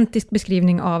autentisk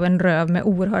beskrivning av en röv med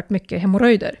oerhört mycket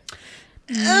hemorrojder.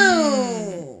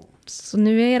 Så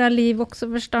nu är era liv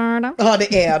också förstörda. Ja,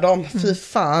 det är de. Fy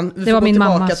fan. Vi det var får gå min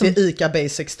tillbaka mamma till ICA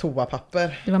Basics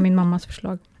toapapper. Det var min mammas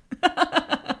förslag.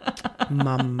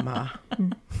 Mamma.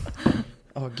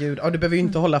 Gud. Du behöver ju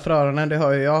inte hålla för öronen, det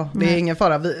hör ju jag. Det är ingen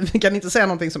fara. Vi kan inte säga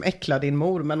någonting som äcklar din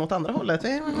mor, men åt andra hållet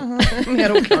är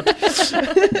mer oklart.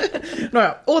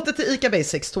 Nåja, åter till ICA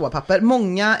Basics toapapper.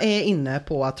 Många är inne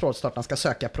på att trådstartarna ska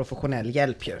söka professionell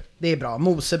hjälp ju. Det är bra.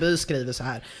 Moseby skriver så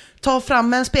här: ta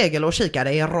fram en spegel och kika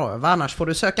dig i röv, annars får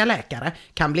du söka läkare.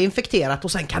 Kan bli infekterat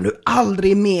och sen kan du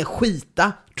aldrig mer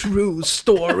skita. True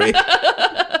story.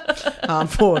 Han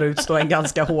får utstå en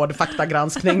ganska hård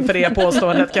faktagranskning för det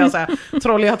påståendet, kan jag säga.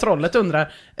 Trolliga trollet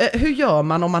undrar, hur gör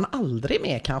man om man aldrig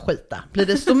mer kan skita? Blir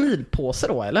det stomilpåse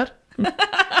då, eller?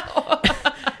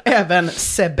 Även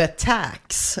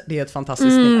Sebetax, det är ett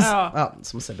fantastiskt mix. Ja,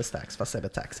 som Sebestax, fast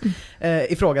Sebetax.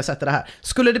 Ifrågasätter det här.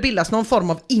 Skulle det bildas någon form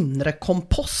av inre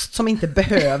kompost som inte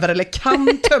behöver eller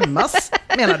kan tömmas,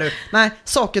 menar du? Nej,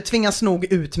 saker tvingas nog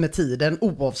ut med tiden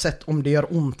oavsett om det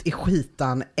gör ont i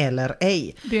skitan eller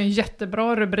ej. Det är en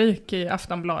jättebra rubrik i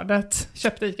Aftonbladet.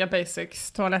 Köpte ICA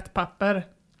Basics toalettpapper.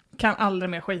 Kan aldrig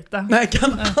mer skita. Nej,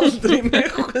 kan aldrig mer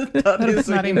skita. Det är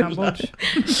så himla.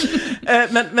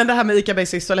 Men det här med ICA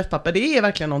Basics toalettpapper, det är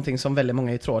verkligen någonting som väldigt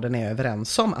många i tråden är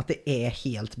överens om, att det är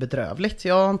helt bedrövligt.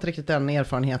 Jag har inte riktigt den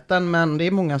erfarenheten, men det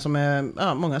är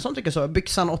många som tycker så.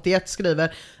 Byxan81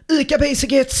 skriver: ICA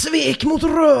Basic är ett svek mot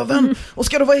röven, och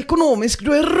ska du vara ekonomisk,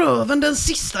 då är röven den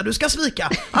sista du ska svika.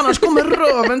 Annars kommer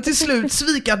röven till slut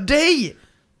svika dig.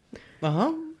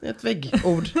 Jaha. Ett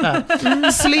väggord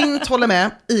där. Slint håller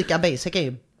med. ICA Basic är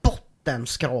ju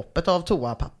bottenskrapet av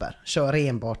toapapper. Kör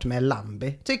enbart med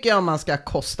Lambi. Tycker jag man ska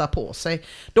kosta på sig.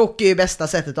 Dock är ju bästa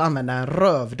sättet att använda en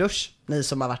rövdusch. Ni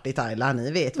som har varit i Thailand,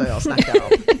 ni vet vad jag snackar om.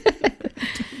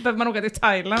 Behöver man åka till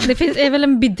Thailand? Det är väl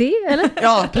en bidé, eller?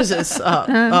 Ja, precis.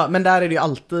 Ja, men där är det ju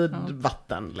alltid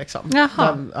vatten, liksom.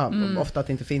 Ofta att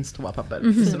det inte finns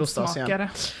toapapper. Smakare.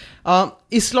 Ja,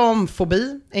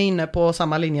 islamfobi är inne på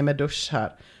samma linje med dusch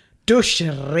här. Dusch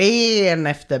ren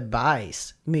efter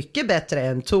bajs. Mycket bättre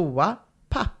än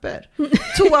toapapper.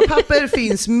 Toapapper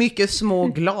finns mycket små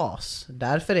glas.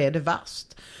 Därför är det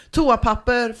vasst.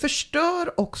 Toapapper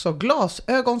förstör också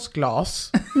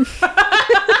glasögonsglas.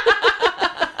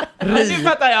 Nu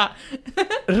fattar jag.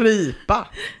 Ripa.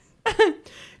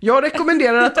 Jag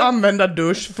rekommenderar att använda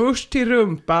dusch först till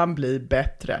rumpan blir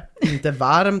bättre. Inte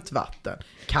varmt vatten.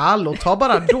 Kall och ta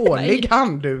bara dålig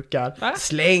handdukar.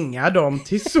 Slänga dem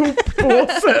till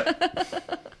soppåse.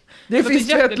 Det finns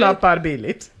tvättlappar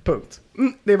billigt. Punkt.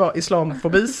 Det var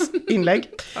islamfobis inlägg.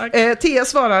 Tia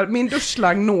svarar: min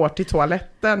duschslang når till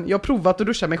toaletten. Jag har provat att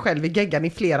duscha mig själv i geggan i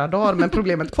flera dagar, men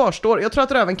problemet kvarstår. Jag tror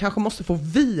att röven kanske måste få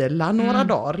vila några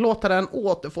dagar. Låta den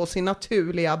återfå sin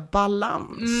naturliga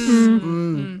balans.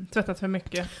 Tvättat för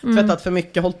mycket. Tvättat för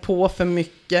mycket, hållit på för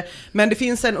mycket. Men det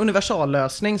finns en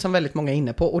universallösning som väldigt många är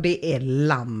inne på, och det är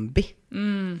Lambi.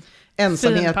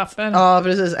 Ensamhet. Ja,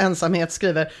 precis. Ensamhet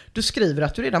skriver: du skriver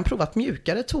att du redan provat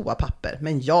mjukare toapapper,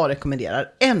 men jag rekommenderar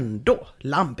ändå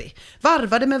Lambi.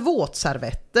 Varva det med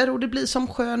våtservetter och det blir som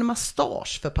skön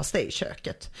massage för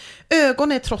pastejköket.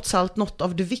 Ögon är trots allt något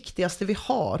av det viktigaste vi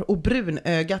har, och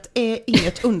brunögat är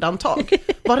inget undantag.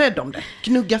 Var rädd om det.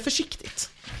 Gnugga försiktigt.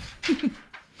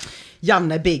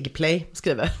 Janne Big Play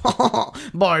skriver: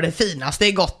 bara det finaste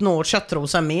är gott når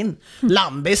köttrosen min.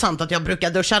 Lambi samt att jag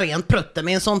brukar duscha rent prutten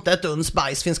med en sånt ett uns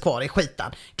bajs finns kvar i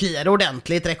skitan. Kliar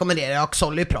ordentligt rekommenderar jag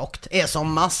Xollyproct. Är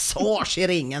som massage i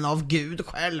ringen av Gud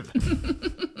själv.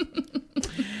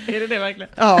 Är det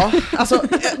verkligen? Ja, alltså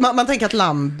man tänker att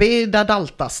Lambi, där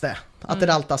daltas det. Att det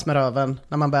daltas med röven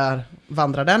när man börjar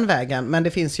vandra den vägen. Men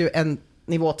det finns ju en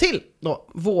nivå till då,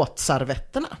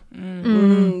 våtservetterna.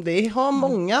 Det har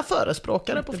många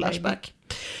förespråkare på Flashback.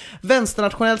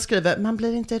 Vänsternationellt skriver: man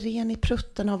blir inte ren i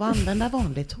prutten av att använda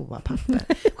vanligt toapapper.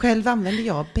 Själv använder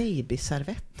jag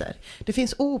babyservetter. Det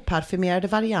finns oparfumerade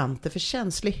varianter för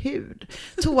känslig hud.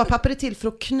 Toapapper är till för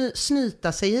att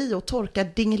snyta sig i och torka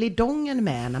dingelidongen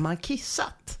med när man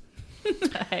kissat.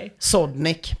 Nej.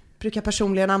 Sodnik: brukar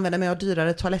personligen använda mig av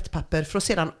dyrare toalettpapper för att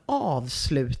sedan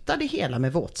avsluta det hela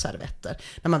med våtservetter.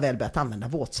 När man väl börjat använda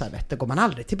våtservetter går man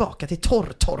aldrig tillbaka till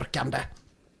torrtorkande.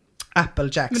 Apple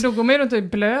Jacks. Men då går man ju runt i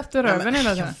blöt i röven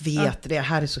hela tiden. Jag vet, det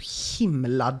här är så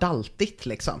himla daltigt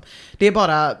liksom. Det är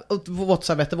bara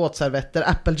våtservetter.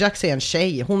 Apple Jacks är en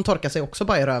tjej. Hon torkar sig också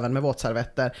bara i röven med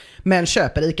våtservetter. Men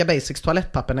köper Ica Basics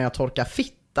toalettpapper när jag torkar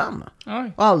fittan.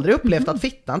 Oj. Och aldrig upplevt att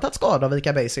fittan tagit skada av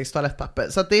Ica Basics toalettpapper.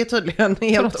 Så att det är tydligen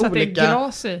helt olika. Trots att det är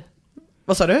glas i.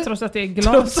 Vad sa du? Trots att det är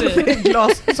glas i.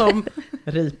 Glas som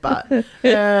ripar.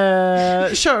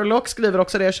 Sherlock skriver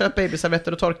också det. Köp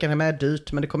babyservetter och torka henne med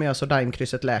dyrt, men det kommer göra så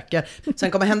Daimkrysset läker.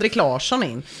 Sen kommer Henrik Larsson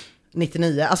in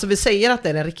 99. Alltså vi säger att det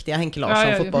är den riktiga Henke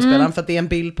Larsson, fotbollsspelaren, för att det är en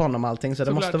bild på honom och allting, så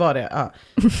det måste vara det. Ja.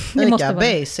 Ica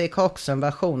Basic har också en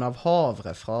version av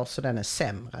havrefras, så den är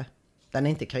sämre. Den är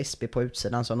inte krispig på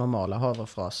utsidan som normala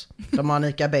havrefras. De har en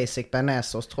Ica Basic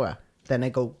bearnaisesås, tror jag. Den är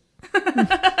god.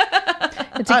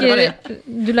 Jag tycker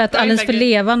du lät alldeles för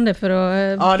levande för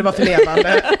att... Ja, det var för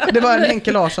levande. Det var en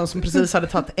Henke Larsson som precis hade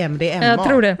tagit MDMA. Jag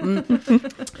tror det.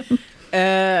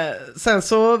 Sen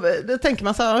så tänker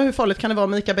man så här, hur farligt kan det vara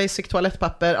med Ica Basic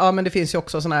toalettpapper? Ja, men det finns ju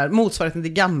också sån här motsvarigheten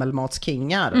till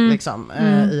gammelmatskingar liksom,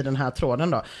 i den här tråden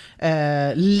då.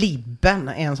 Libben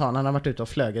är en sån, han har varit ute och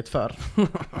flöget för.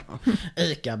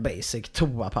 Ica Basic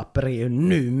toapapper är ju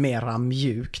numera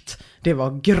mjukt. Det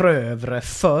var grövre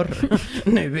förr.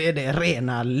 Nu är det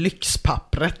rena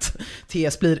lyxpappret.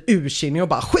 TS blir ursinnig och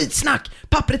bara, skitsnack!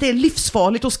 Pappret är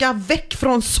livsfarligt och ska väck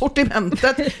från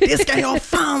sortimentet. Det ska jag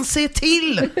fan se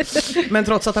till! Men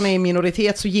trots att han är i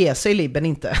minoritet så ger sig Libben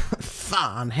inte.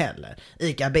 Fan heller.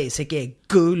 Ica Basic är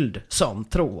guld som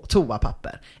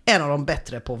toapapper. En av de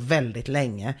bättre på väldigt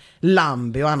länge.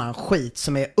 Lambi och annan skit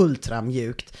som är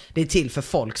ultramjukt. Det är till för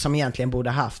folk som egentligen borde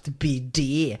haft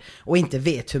bidé och inte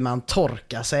vet hur man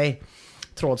torkar sig.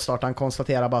 Trådstartaren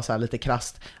konstaterar bara så här lite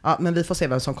krasst. Ja, men vi får se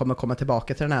vem som kommer komma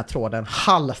tillbaka till den här tråden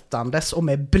haltandes och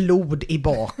med blod i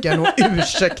baken och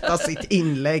ursäkta sitt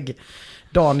inlägg.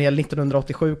 Daniel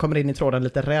 1987 kommer in i tråden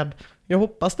lite rädd. Jag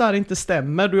hoppas det här inte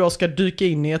stämmer då jag ska dyka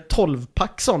in i ett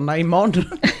 12-pack sådana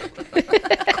imorgon.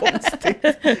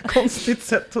 Konstigt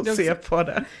sätt att se på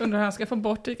det. Undrar hur han ska få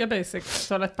bort Ica Basics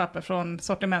toalettpapper från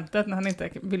sortimentet när han inte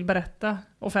vill berätta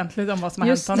offentligt om vad som har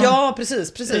hänt honom. Ja,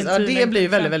 precis. Ja, det blir ju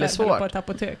väldigt, väldigt svårt. På ett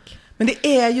apotek. Men det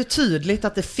är ju tydligt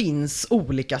att det finns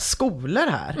olika skolor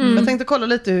här. Jag tänkte kolla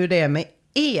lite hur det är med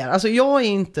er. Alltså jag är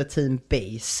inte team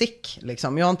basic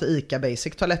liksom. Jag har inte Ica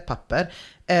Basic toalettpapper.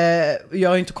 Jag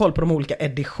har inte koll på de olika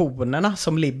editionerna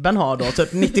som Libben har då.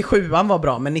 Typ 97an var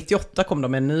bra, men 98 kom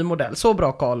de med en ny modell. Så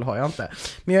bra koll har jag inte.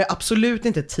 Men jag är absolut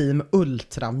inte team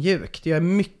ultramjukt. Jag är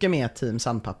mycket mer team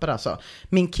sandpapper alltså.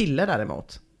 Min kille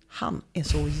däremot, han är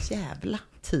så jävla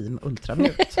team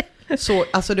ultramjukt. Så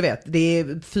alltså du vet, det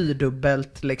är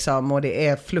fyrdubbelt liksom, och det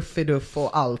är fluffy duff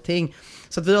och allting.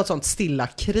 Så att vi har ett sånt stilla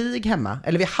krig hemma.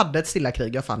 Eller vi hade ett stilla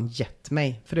krig, jag har fan gett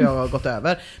mig. För det har gått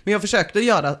över. Men jag försökte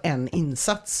göra en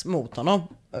insats mot honom.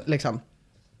 Liksom.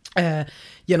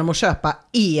 Genom att köpa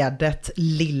Edet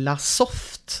Lilla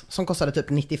Soft. Som kostade typ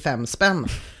 95 spänn.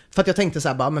 För att jag tänkte så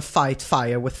här bara, men fight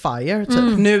fire with fire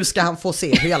typ. Nu ska han få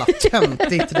se hur jävla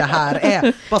töntigt det här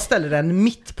är. Bara ställer den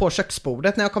mitt på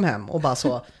köksbordet när jag kom hem. Och bara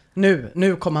så,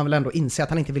 nu kommer han väl ändå inse att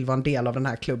han inte vill vara en del av den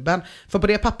här klubben. För på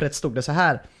det pappret stod det så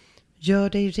här: gör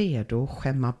dig redo att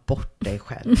skämma bort dig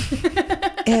själv.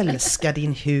 Älska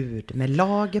din hud med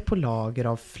lager på lager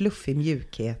av fluffig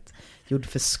mjukhet, gjord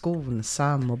för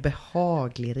skonsam och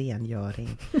behaglig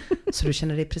rengöring. Så du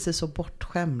känner dig precis så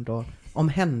bortskämd och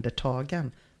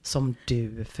omhändertagen som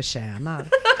du förtjänar.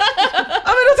 Ja,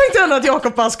 men då tänkte jag att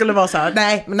Jakob bara skulle vara så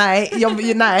här: nej.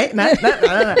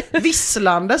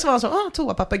 Visslande så var han så,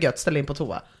 toapapper gött, ställ in på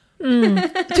toa.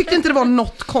 Tyckte inte det var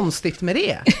något konstigt med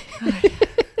det.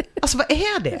 Alltså vad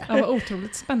är det? Ja, vad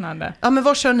otroligt spännande. Ja, men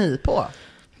vad kör ni på?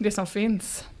 Det som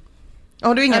finns.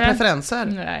 Har du inga preferenser?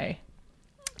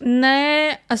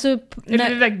 Nej, alltså... Det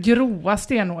där gråa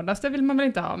stenhårdaste vill man väl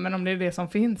inte ha, men om det är det som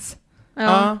finns.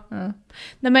 Ja.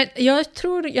 Nej, men jag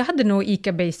tror jag hade nog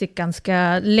Ica Basic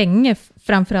ganska länge,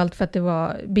 framförallt för att det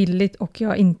var billigt och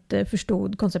jag inte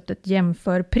förstod konceptet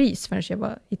jämförpris förrän jag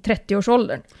var i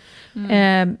 30-årsåldern.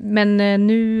 Men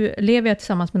nu lever jag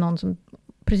tillsammans med någon som,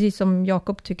 precis som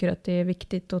Jakob, tycker att det är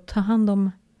viktigt att ta hand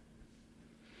om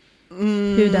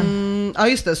huden. Ja,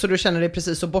 just det. Så du känner dig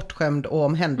precis så bortskämd och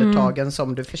omhändertagen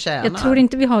som du förtjänar. Jag tror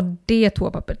inte vi har det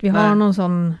toapappret. Vi har någon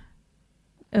sån...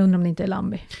 Jag undrar om det inte är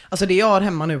Lambi. Alltså det jag har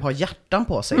hemma nu har hjärtan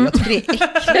på sig. Jag tycker det är äckligt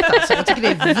alltså. Jag tycker det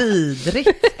är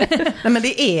vidrigt. Nej, men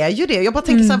det är ju det. Jag bara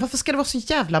tänker så här, varför ska det vara så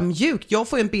jävla mjukt? Jag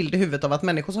får ju en bild i huvudet av att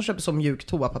människor som köper så mjukt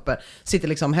toapapper sitter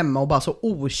liksom hemma och bara så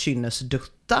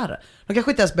okynnesduttar. De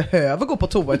kanske inte ens behöver gå på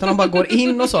toa, utan de bara går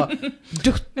in och så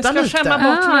duttar lite. Jag ska skämma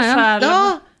bort mig själv.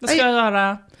 Det ska jag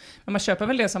göra. Men man köper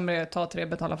väl det som tar 3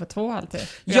 betalar för 2 alltid.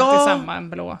 Det är alltid samma, en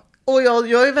blå. Och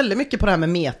jag är väldigt mycket på det här med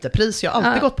meterpris. Jag har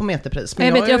alltid gått på meterpris.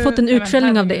 Men jag har fått en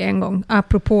utskällning av det en gång.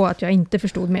 Apropå att jag inte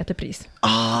förstod meterpris.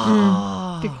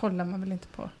 Det kollar man väl inte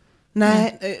på?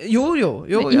 Nej, jo,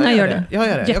 jag gör det.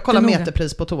 Jag kollar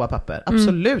meterpris på toapapper.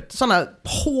 Absolut. Sådana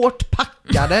hårt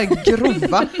packade,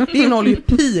 grova. Det innehåller ju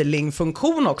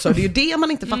peelingfunktion också. Det är ju det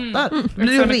man inte fattar. Det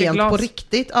blir ju rent på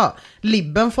riktigt. Ja.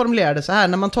 Libben formulerade så här: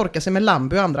 när man torkar sig med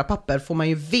lambu och andra papper får man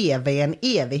ju veva i en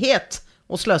evighet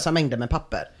och slösa mängder med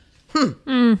papper.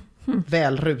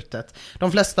 Väl rutet.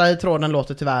 De flesta i tråden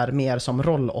låter tyvärr mer som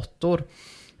rollottor.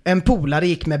 En polare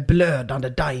gick med blödande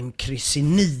daimkryss i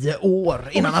 9 år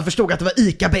innan han förstod att det var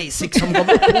Ica Basic som gav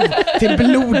upphov till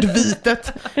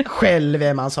blodvitet. Själv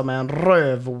är man som en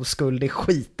rövoskuld i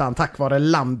skitan tack vare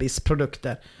Lambis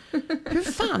produkter.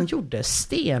 Hur fan gjorde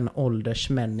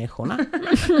stenåldersmänniskorna?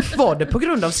 Var det på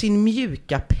grund av sin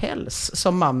mjuka päls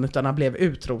som mammutarna blev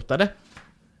utrotade?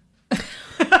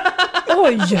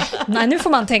 Oj, nej nu får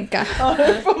man tänka. Ja,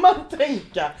 nu får man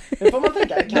tänka. Det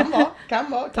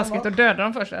kan vara. Taskigt att döda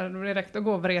dem först. Det blir rätt att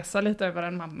gå och vresa lite över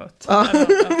en mammut. Ja.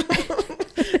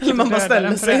 Eller man bara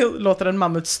ställer sig och låter en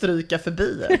mammut stryka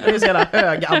förbi. Det är så jävla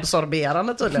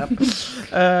högabsorberande tydligen.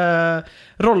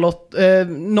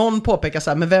 Någon påpekar så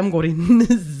här: men vem går i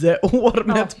 9 år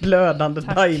med ett blödande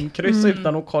daimkryss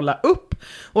utan att kolla upp?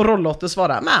 Och Rollotte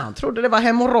svarar: men han trodde det var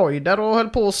hemorrojder och höll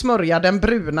på att smörja den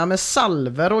bruna med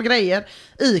salver och grejer.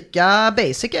 Ica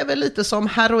Basic är väl lite som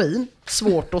heroin,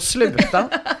 svårt att sluta.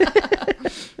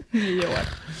 9 år.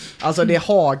 Alltså det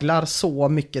haglar så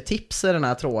mycket tips i den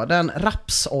här tråden.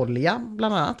 Rapsolja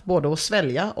bland annat, både att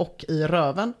svälja och i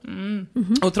röven.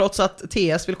 Och trots att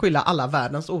TS vill skylla alla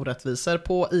världens orättvisor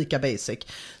på Ica Basic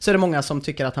så är det många som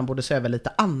tycker att han borde se över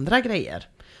lite andra grejer.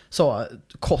 Så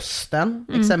kosten,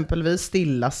 exempelvis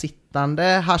stillasittande.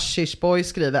 Hashishboy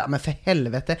skriver: men för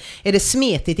helvete, är det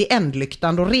smetigt i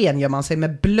ändlyktan då rengör man sig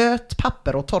med blöt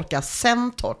papper och torkar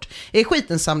sen torrt. Är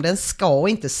skiten den ska och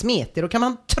inte smetig, då kan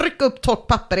man trycka upp torrt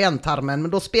papper i ändtarmen,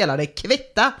 men då spelar det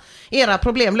kvitta. Era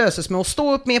problem löses med att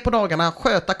stå upp mer på dagarna,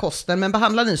 sköta kosten, men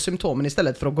behandlar ni symptomen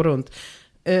istället för att gå runt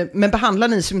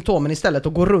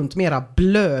och gå runt med era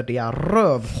blödiga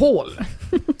rövhål.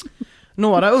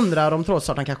 Några undrar om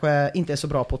trådstarten kanske inte är så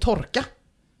bra på att torka.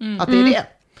 Att det är det.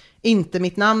 Inte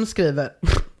mitt namn skriver: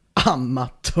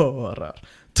 amatörer.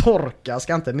 Torka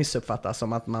ska inte missuppfattas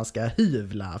som att man ska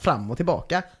hyvla fram och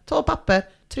tillbaka. Ta papper,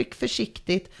 tryck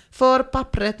försiktigt, för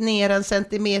pappret ner 1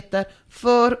 centimeter,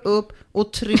 för upp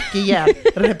och tryck igen.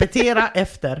 Repetera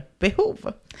efter behov.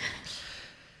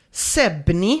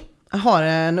 Sebni har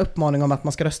en uppmaning om att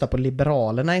man ska rösta på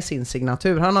Liberalerna i sin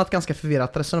signatur. Han har ett ganska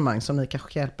förvirrat resonemang som ni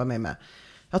kanske kan hjälpa mig med.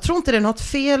 Jag tror inte det är något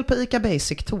fel på Ica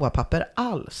Basic toapapper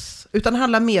alls, utan det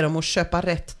handlar mer om att köpa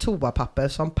rätt toapapper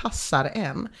som passar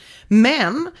en.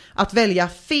 Men att välja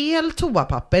fel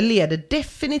toapapper leder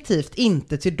definitivt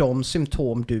inte till de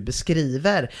symptom du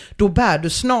beskriver. Då bär du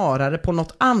snarare på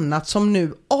något annat som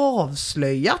nu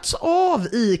avslöjats av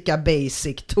Ica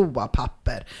Basic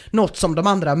toapapper. Något som de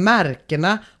andra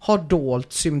märkena har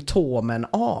dolt symptomen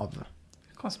av.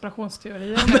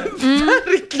 Konspirationsteorier.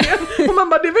 Verkligen. Och man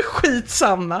bara, det är väl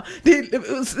skitsamma. Det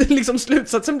är, liksom,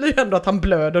 slutsatsen blir ju ändå att han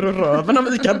blöder ur röven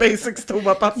av Ica Basics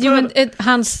toapapper. Jo, men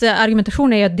hans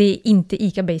argumentation är ju att det är inte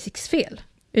Ica Basics fel.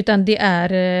 Utan det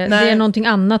är någonting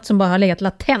annat som bara har legat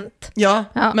latent. Ja,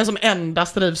 men som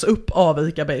endast drivs upp av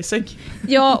Ica Basic.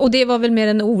 Ja, och det var väl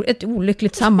mer ett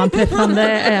olyckligt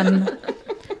sammanträffande än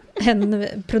en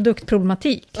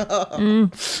produktproblematik.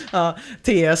 Ja,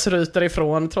 TS ryter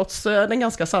ifrån trots den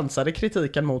ganska sansade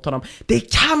kritiken mot honom. Det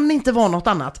kan inte vara något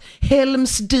annat.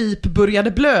 Helms Deep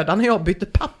började blöda när jag bytte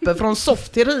papper från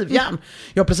soft till rivjärn.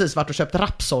 Jag har precis varit och köpt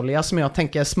rapsolja som jag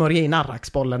tänker smörja in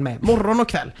arraksbollen med morgon och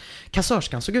kväll.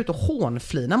 Kassörskan såg ut och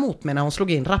hånflina mot mig när hon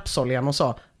slog in rapsoljan och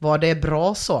sa: var det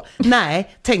bra så?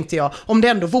 Nej, tänkte jag, om det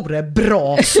ändå vore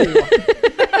bra så.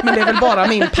 Men det är väl bara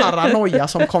min paranoia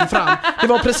som kom fram. Det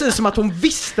var precis som att hon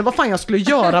visste vad fan jag skulle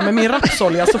göra med min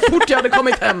rapsolja så fort jag hade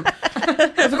kommit hem.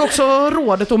 Jag fick också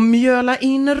rådet att mjöla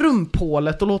in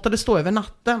rumphålet och låta det stå över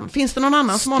natten. Finns det någon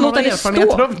annan som har några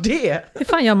erfarenheter av det? Hur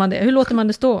fan gör man det? Hur låter man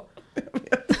det stå?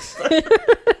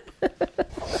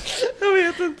 Jag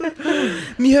vet inte.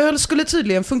 Mjöl skulle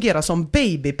tydligen fungera som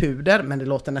babypuder, men det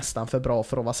låter nästan för bra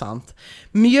för att vara sant.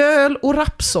 Mjöl och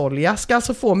rapsolja ska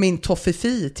alltså få min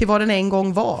toffifi till vad den en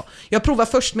gång var. Jag provar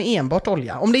först med enbart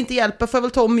olja. Om det inte hjälper får jag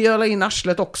väl ta och mjöla in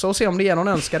arslet också och se om det ger någon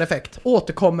önskad effekt.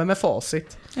 Återkommer med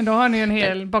facit. Då har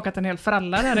ni bakat en hel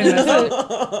fralla där inne.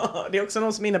 Det är också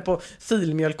någon som är inne på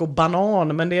filmjölk och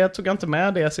banan, men det tog jag inte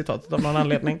med det citatet av någon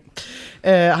anledning.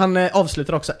 Han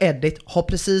avslutar också: Edit har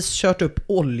precis precis kört upp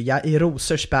olja i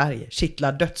Rosersberg,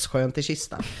 kittlar dödsskönt i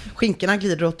kistan. Skinkorna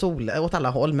glider åt alla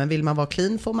håll, men vill man vara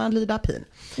clean får man lida pin.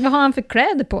 Vad har han för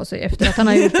kläder på sig efter att han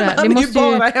har gjort det här? Han är ju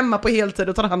bara hemma på heltid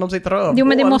och tar hand om sitt rövhål. Jo,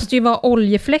 men det måste ju vara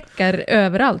oljefläckar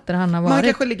överallt där han har varit. Man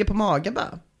kanske ligger på magen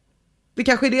bara. Det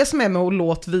kanske är det som är med att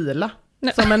låt vila.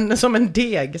 Som en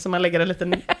deg som man lägger en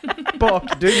liten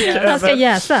bakduk över. Han ska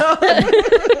jäsa.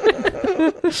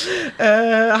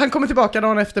 Han kommer tillbaka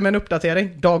dagen efter med en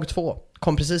uppdatering. Dag 2.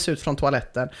 Kom precis ut från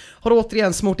toaletten. Har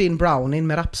återigen smort in brownie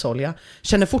med rapsolja.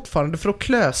 Känner fortfarande för att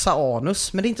klösa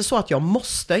anus. Men det är inte så att jag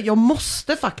måste. Jag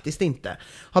måste faktiskt inte.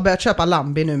 Har börjat köpa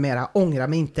Lambi numera. Ångrar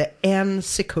mig inte en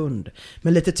sekund.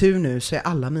 Men lite tur nu så är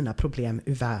alla mina problem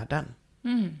ur världen.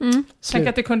 Tänk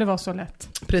att det kunde vara så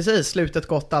lätt. Precis, slutet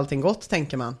gott, allting gott,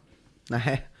 tänker man.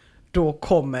 Nej, då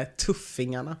kommer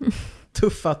tuffingarna.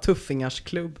 Tuffingars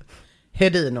klubb.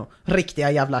 Hedino,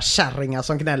 riktiga jävla kärringar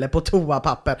som gnäller på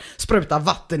toapapper, sprutar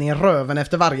vatten i röven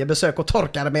efter varje besök och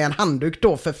torkar med en handduk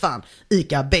då för fan.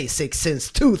 ICA Basic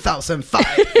since 2005.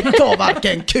 Ta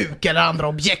varken kuk eller andra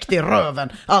objekt i röven.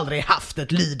 Aldrig haft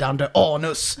ett lidande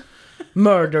anus.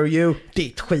 Murder you,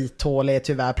 ditt skithål är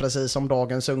tyvärr precis som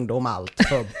dagens ungdom allt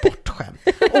för bortskämt.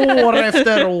 År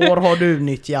efter år har du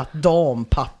nyttjat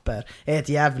dampapper, ett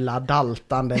jävla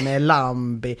daltande med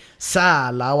Lambi,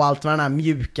 Säla och allt vad den här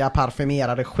mjuka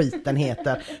parfymerade skiten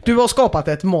heter. Du har skapat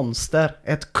ett monster,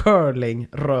 ett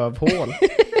curling-rövhål.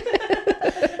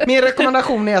 Min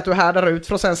rekommendation är att du härdar ut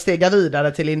för att sen stega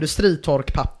vidare till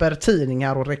industritorkpapper,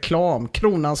 tidningar och reklam.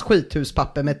 Kronans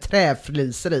skithuspapper med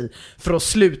träfliser i för att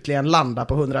slutligen landa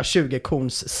på 120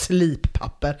 kons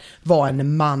slippapper. Var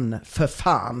en man för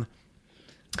fan.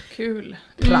 Kul.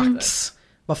 Prax.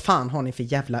 Vad fan har ni för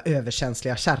jävla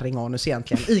överkänsliga kärringanus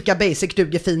egentligen? ICA Basic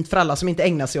duger fint för alla som inte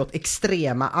ägnar sig åt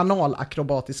extrema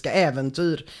analakrobatiska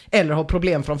äventyr eller har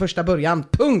problem från första början.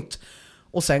 Punkt!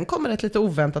 Och sen kommer ett lite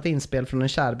oväntat inspel från en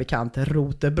kär bekant,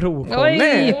 Rotebro.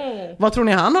 Vad tror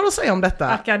ni han har att säga om detta?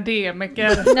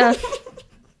 Akademiker.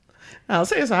 Han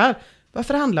säger så här: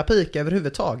 varför handla på ICA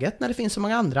överhuvudtaget när det finns så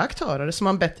många andra aktörer som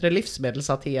har en bättre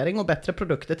livsmedelshantering och bättre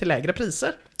produkter till lägre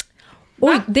priser?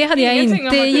 Oj, det hade jag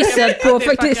inte gissat på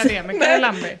faktiskt.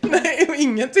 Nej,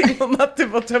 ingenting om att det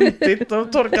var tömtigt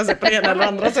och torka sig på det ena eller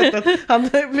andra sättet. Han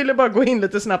ville bara gå in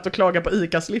lite snabbt och klaga på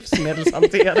ICAs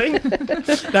livsmedelshantering.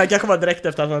 Det här kanske var direkt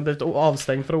efter att han blivit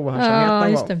avstängd för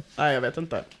ohörsamhet någon gång. Nej, jag vet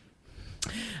inte.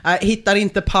 Hittar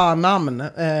inte namn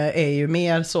är ju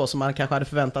mer så som man kanske hade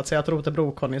förväntat sig att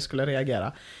Rotebro-Conny skulle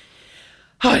reagera.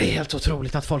 Det är helt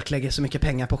otroligt att folk lägger så mycket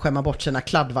pengar på att skämma bort sina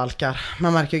kladdvalkar.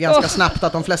 Man märker ju ganska snabbt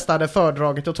att de flesta hade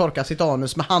föredragit att torka sitt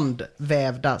anus med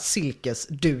handvävda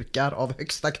silkesdukar av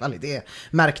högsta kvalitet.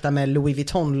 Märkta med Louis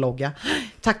Vuitton-logga.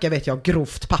 Tackar vet jag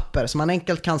grovt papper som man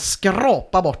enkelt kan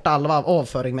skrapa bort all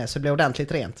avföring med så det blir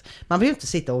ordentligt rent. Man vill ju inte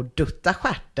sitta och dutta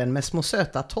stjärten med små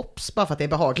söta tops bara för att det är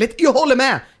behagligt. Jag håller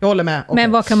med! Okay.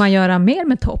 Men vad kan man göra mer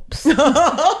med tops?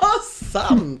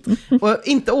 Sant! Och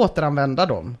inte återanvända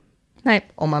dem.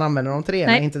 Nej. Om man använder dem till det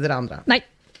ena, inte till det andra. Nej.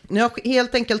 Ni har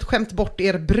helt enkelt skämt bort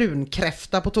er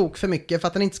brunkräfta på tok för mycket för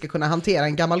att den inte ska kunna hantera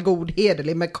en gammal god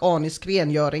hederlig mekanisk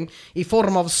rengöring i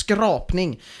form av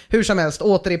skrapning. Hur som helst,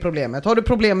 åter i problemet. Har du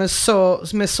problem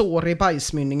med sår i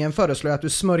bajsmynningen föreslår jag att du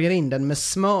smörjer in den med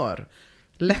smör.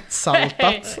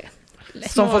 Lättsaltat.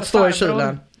 Som fått stå i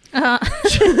kylen.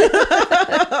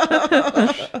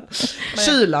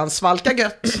 Kylan svalkar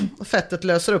gött. Fettet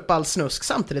löser upp all snusk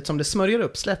samtidigt som det smörjer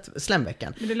upp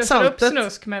slemväcken. Men det löser upp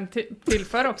snusk men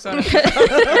tillför också.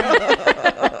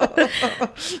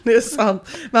 Det är sant.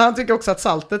 Men han tycker också att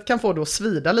saltet kan få det att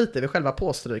svida lite vid själva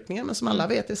påstrykningen. Men som alla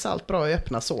vet är salt bra i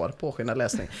öppna sår. Påskyndad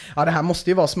läsning. Ja, det här måste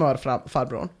ju vara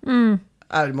smörfarbrorn.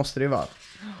 Det måste det ju vara.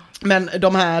 Men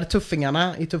de här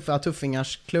tuffingarna i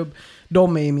Tuffingars klubb,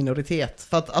 de är i minoritet.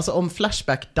 För att alltså, om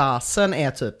Flashback-dasen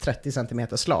är typ 30 cm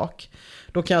slak,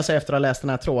 då kan jag säga efter att ha läst den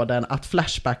här tråden att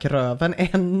Flashback-röven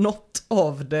är något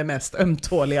av det mest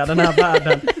ömtåliga den här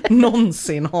världen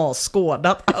någonsin har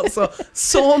skådat. Alltså,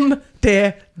 som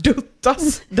det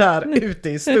duttas där ute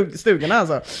i stugorna.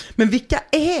 Alltså. Men vilka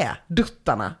är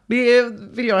duttarna? Det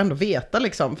vill jag ändå veta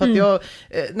liksom. För att jag,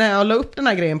 när jag la upp den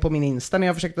här grejen på min Insta, när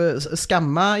jag försökte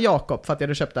skamma Jakob för att jag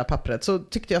hade köpt det här pappret, så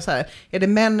tyckte jag så här, är det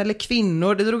män eller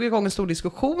kvinnor? Det drog igång en stor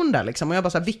diskussion där liksom. Och jag bara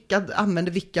så här, vilka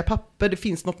använder vilka papper? Det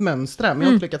finns något mönster där, men jag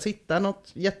har inte lyckats hitta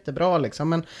något jättebra liksom.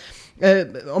 Men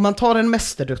om man tar en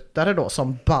mästerduttare då,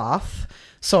 som Bath,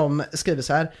 som skriver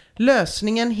så här: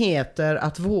 lösningen heter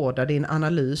att vårda din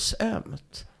analys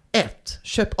ömt. 1.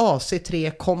 Köp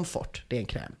AC3 Comfort, det är en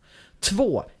kräm.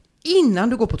 2. Innan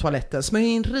du går på toaletten smörj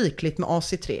in rikligt med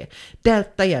AC3.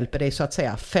 Detta hjälper dig så att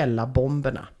säga fälla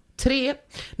bomberna. 3.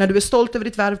 När du är stolt över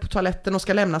ditt värv på toaletten och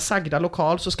ska lämna sagda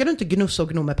lokal så ska du inte gnussa och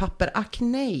gno med papper. Ack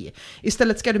nej.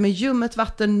 Istället ska du med ljummet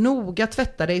vatten noga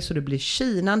tvätta dig så du blir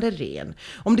kinande ren.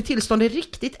 Om ditt tillstånd är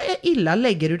riktigt illa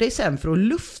lägger du dig sen för att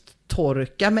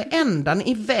lufttorka med ändan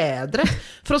i vädret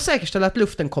för att säkerställa att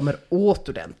luften kommer åt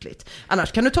ordentligt.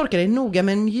 Annars kan du torka dig noga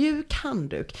med en mjuk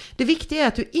handduk. Det viktiga är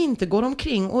att du inte går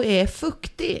omkring och är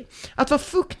fuktig. Att vara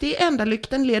fuktig i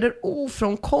ändalykten leder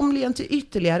ofrånkomligen till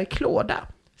ytterligare klåda.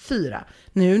 4.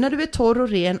 Nu när du är torr och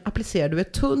ren applicerar du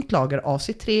ett tunt lager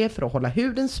AC3 för att hålla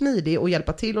huden smidig och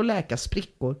hjälpa till att läka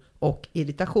sprickor och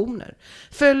irritationer.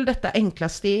 Följ detta enkla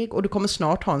steg och du kommer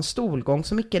snart ha en stolgång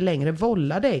som inte längre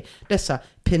vållar dig dessa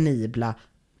penibla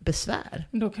besvär.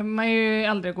 Då kan man ju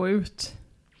aldrig gå ut.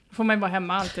 Då får man ju vara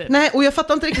hemma alltid. Nej, och jag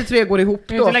fattar inte riktigt hur det går ihop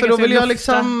då. För då vill jag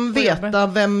liksom veta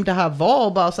vem det här var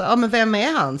och bara så, men vem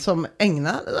är han som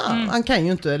ägnar? Han kan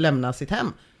ju inte lämna sitt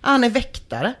hem. Han är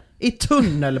väktare i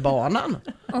tunnelbanan.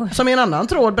 Som i en annan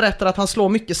tråd berättar att han slår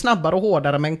mycket snabbare och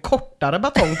hårdare med en kortare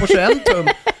batong på 21 tum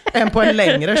än på en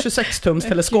längre 26-tums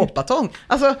teleskopbatong.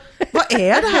 Alltså, vad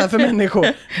är det här för människor?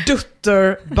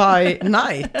 Dutter by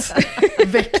night.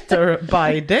 Vector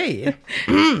by day.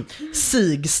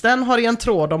 Sigsten har i en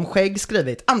tråd om skägg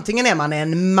skrivit: antingen är man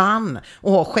en man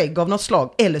och har skägg av något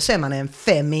slag, eller så är man en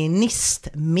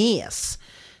feministmes.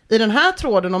 I den här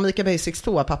tråden om Ica Basics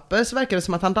toapapper så verkar det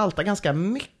som att han daltar ganska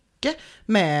mycket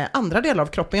med andra delar av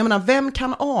kroppen. Jag menar, vem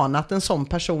kan ana att en sån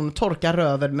person torkar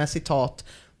röven med citat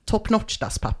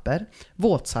top-notch-dasspapper,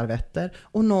 våtservetter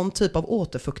och någon typ av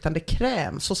återfuktande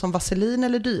kräm såsom vaselin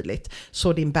eller dylikt,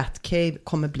 så din Batcave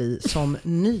kommer bli som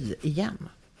ny igen.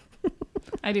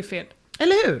 Nej, det är fel.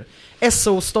 Eller hur?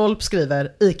 SO Stolp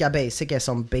skriver: Ica Basic är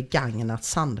som begagnat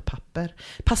sandpapper.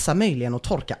 Passar möjligen att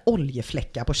torka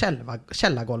oljefläckar på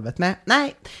källargolvet med.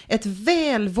 Nej, ett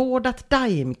välvårdat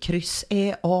daimkryss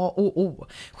är A och O.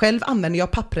 Själv använder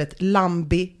jag pappret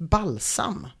Lambi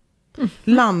Balsam.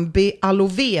 Lambi Aloe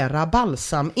Vera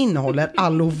Balsam innehåller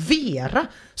aloe vera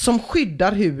som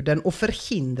skyddar huden och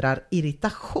förhindrar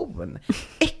irritation.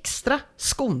 Extra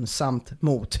skonsamt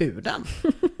mot huden.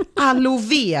 Aloe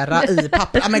vera i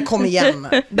papper. Men kom igen.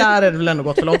 Där är det väl ändå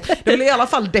gått för långt. Det vill i alla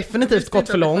fall definitivt gått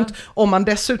för långt om man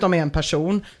dessutom är en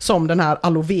person som den här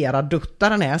aloe vera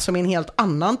duttaren är, som i en helt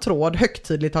annan tråd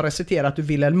högtidligt har reciterat ur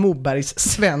Vilhelm Mobergs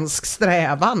Svensk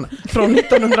strävan från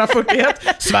 1941.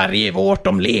 Sverige är vårt,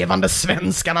 de levande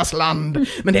svenskarnas land,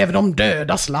 men det är även de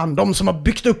dödas land, de som har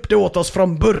byggt upp det åt oss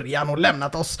från början och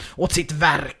lämnat oss åt sitt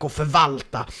verk och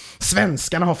förvalta.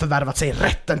 Svenskarna har förvärvat sig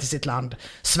rätten till sitt land.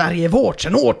 Sverige är vårt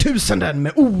sedan årtusenden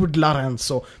med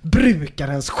odlarens och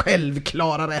brukarens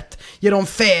självklara rätt. Ger de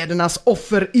fädernas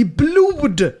offer i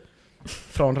blod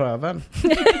från röven.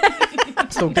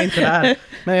 Stod det inte där.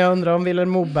 Men jag undrar om Vilhelm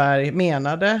Moberg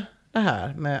menade det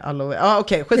här med aloe. Ja,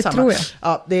 okej, skitsamma. Det tror jag.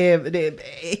 Ja, det är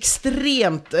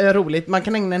extremt roligt. Man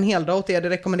kan ägna en hel dag åt det. Det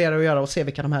rekommenderar jag att göra och se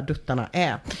vilka de här duttarna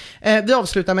är. Vi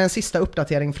avslutar med en sista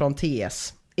uppdatering från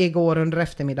TS. Igår under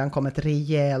eftermiddagen kom ett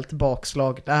rejält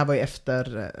bakslag. Det här var ju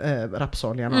efter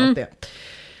rapsoljan och allt det.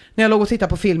 När jag låg och tittade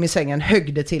på film i sängen,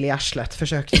 högg det till i arslet.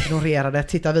 Försökte ignorera det,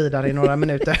 titta vidare i några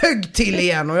minuter. Högg till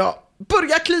igen och jag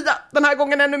börjar klia. Den här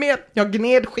gången ännu mer. Jag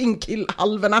gned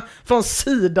skinkillhalvorna från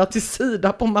sida till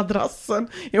sida på madrassen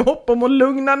i hopp om att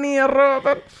lugna ner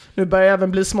röven. Nu börjar jag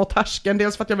även bli smått härsken.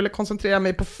 Dels för att jag ville koncentrera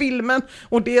mig på filmen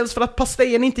och dels för att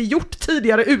pastejen inte gjort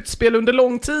tidigare utspel under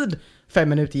lång tid. 5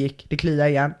 minuter gick, det kliade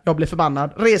igen. Jag blev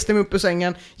förbannad, reste mig upp ur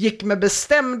sängen, gick med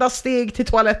bestämda steg till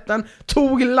toaletten,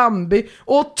 tog Lambi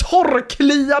och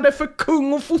torrkliade för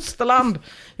kung och fosterland.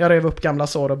 Jag rev upp gamla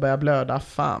sår och började blöda.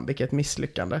 Fan, vilket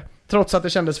misslyckande. Trots att det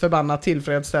kändes förbannat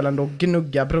tillfredsställande och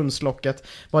gnugga brunnslocket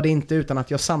var det inte utan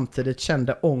att jag samtidigt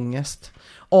kände ångest.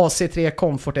 AC3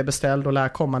 Comfort är beställd och lär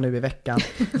komma nu i veckan.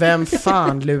 Vem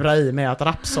fan lurar i mig att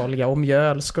rapsolja och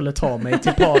mjöl skulle ta mig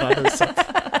till paradiset?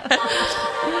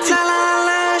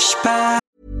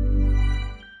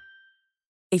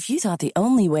 If you thought the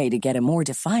only way to get a more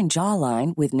defined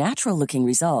jawline with natural-looking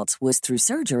results was through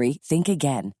surgery, think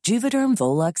again. Juvederm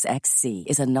Volux XC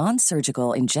is a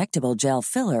non-surgical injectable gel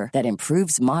filler that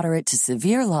improves moderate to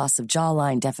severe loss of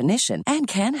jawline definition and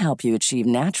can help you achieve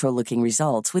natural-looking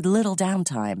results with little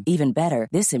downtime. Even better,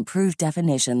 this improved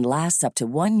definition lasts up to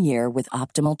 1 year with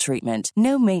optimal treatment.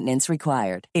 No maintenance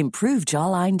required. Improve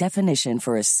jawline definition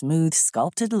for a smooth,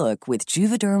 sculpted look with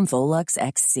Juvederm Volux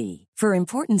XC. For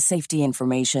important safety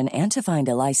information and to find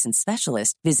a licensed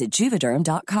specialist, visit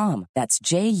Juvederm.com. That's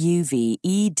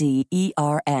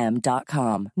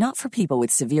JUVEDERM.com. Not for people with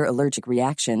severe allergic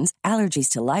reactions, allergies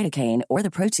to lidocaine, or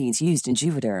the proteins used in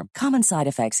Juvederm. Common side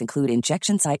effects include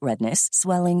injection site redness,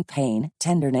 swelling, pain,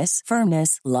 tenderness,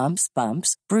 firmness, lumps,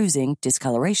 bumps, bruising,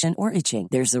 discoloration, or itching.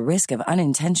 There's a risk of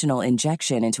unintentional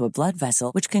injection into a blood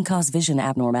vessel, which can cause vision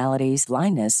abnormalities,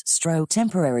 blindness, stroke,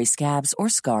 temporary scabs, or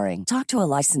scarring. Talk to a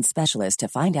licensed specialist to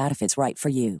find out if it's right for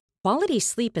you. Quality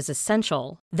sleep is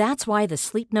essential. That's why the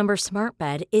Sleep Number Smart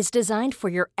Bed is designed for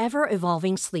your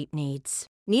ever-evolving sleep needs.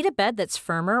 Need a bed that's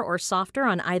firmer or softer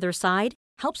on either side?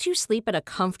 Helps you sleep at a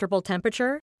comfortable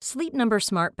temperature? Sleep Number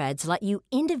Smart Beds let you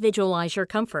individualize your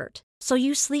comfort, so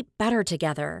you sleep better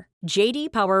together. J.D.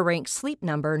 Power ranks Sleep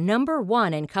Number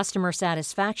 #1 in customer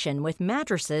satisfaction with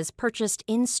mattresses purchased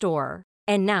in-store.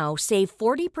 And now, save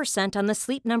 40% on the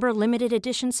Sleep Number Limited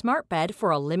Edition Smart Bed for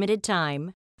a limited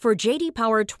time. For J.D.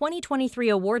 Power 2023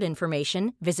 award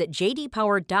information, visit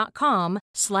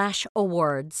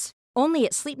jdpower.com/awards. Only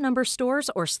at Sleep Number stores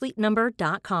or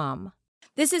sleepnumber.com.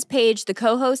 This is Paige, the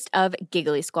co-host of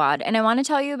Giggly Squad, and I want to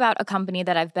tell you about a company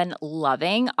that I've been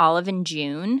loving, Olive &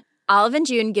 June. Olive &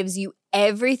 June gives you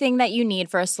everything that you need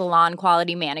for a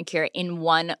salon-quality manicure in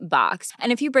one box.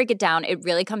 And if you break it down, it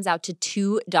really comes out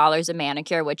to $2 a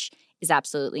manicure, which is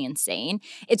absolutely insane.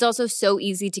 It's also so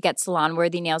easy to get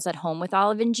salon-worthy nails at home with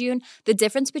Olive & June. The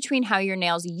difference between how your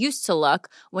nails used to look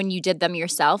when you did them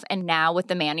yourself and now with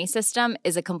the Mani system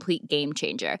is a complete game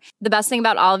changer. The best thing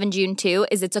about Olive & June, too,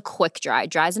 is it's a quick dry.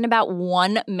 Dries in about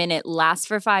 1 minute, lasts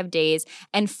for 5 days,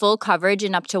 and full coverage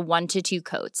in up to 1 to 2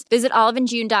 coats. Visit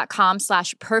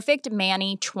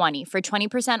oliveandjune.com/perfectmani20 for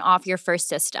 20% off your first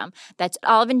system. That's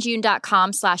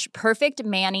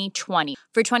oliveandjune.com/perfectmani20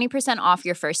 for 20% off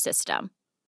your first system.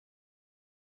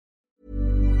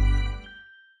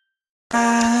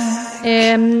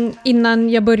 Innan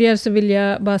jag börjar så vill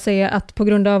jag bara säga att på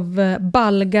grund av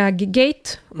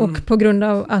Balgag-gate och på grund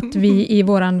av att vi i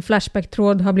våran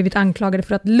Flashback-tråd har blivit anklagade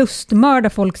för att lustmörda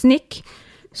folks nick,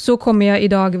 så kommer jag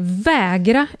idag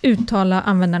vägra uttala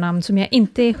användarnamn som jag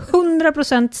inte är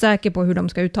 100% säker på hur de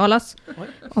ska uttalas.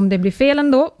 Om det blir fel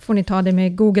ändå får ni ta det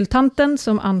med Google-tanten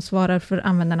som ansvarar för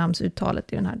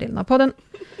användarnamnsuttalet i den här delen av podden.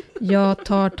 Jag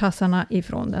tar tassarna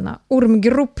ifrån denna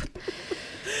ormgrop.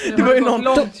 Det var ju någon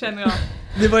långt, känner jag.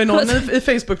 Det var ju någon i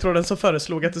Facebook-tråden som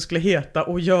föreslog att det skulle heta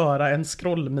att göra en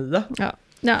scrollmia. Ja.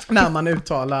 När man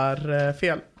uttalar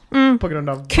fel. På grund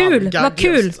av kul, vad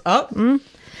kul! Ja.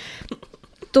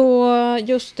 Då,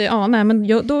 just det,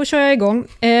 då kör jag igång.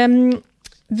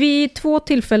 Vid 2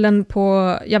 tillfällen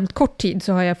på jävligt kort tid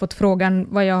så har jag fått frågan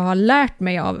vad jag har lärt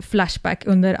mig av Flashback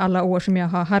under alla år som jag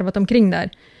har harvat omkring där.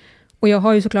 Och jag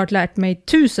har ju såklart lärt mig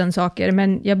 1000 saker,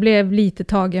 men jag blev lite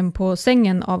tagen på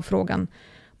sängen av frågan.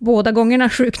 Båda gångerna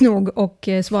sjuk nog och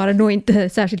svarade då inte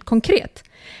särskilt konkret.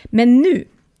 Men nu,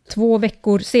 2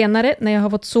 veckor senare, när jag har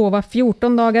fått sova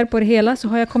 14 dagar på det hela, så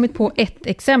har jag kommit på ett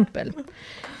exempel.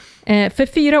 För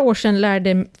 4 år sedan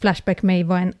lärde Flashback mig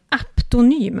vad en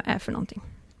aptonym är för någonting.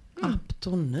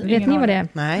 Aptonym? Vet ni vad det är?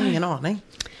 Nej, ingen aning.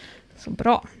 Så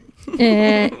bra.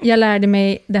 Jag lärde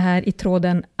mig det här i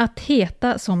tråden att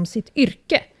heta som sitt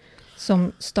yrke,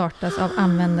 som startas av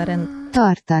användaren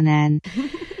Tartanen.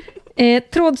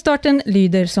 Trådstarten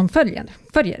lyder som följer.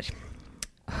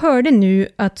 Hörde nu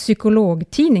att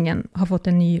Psykologtidningen har fått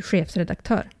en ny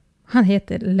chefsredaktör. Han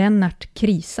heter Lennart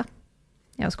Krisa.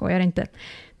 Jag skojar inte.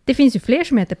 Det finns ju fler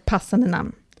som heter passande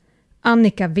namn.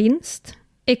 Annika Winst,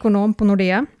 ekonom på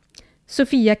Nordea.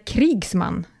 Sofia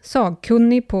Krigsman,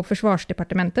 sagkunnig på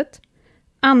Försvarsdepartementet.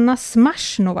 Anna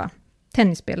Smashnova,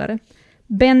 tennisspelare.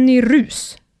 Benny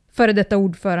Rus, före detta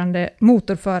ordförande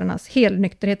Motorförarnas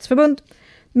helnykterhetsförbund.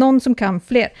 Någon som kan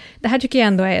fler. Det här tycker jag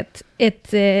ändå är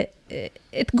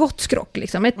ett gott skrock,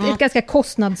 liksom. Ett ganska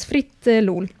kostnadsfritt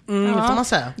LOL. Det får man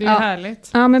säga. Det är härligt.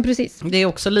 Ja, men precis. Det är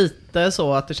också lite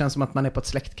så att det känns som att man är på ett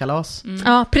släktkalas.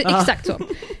 Ja, exakt så.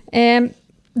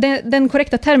 Den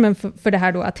korrekta termen för det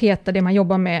här då, att heta det man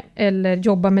jobbar med eller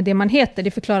jobba med det man heter,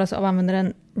 det förklaras av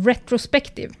användaren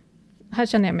retrospective. Här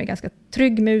känner jag mig ganska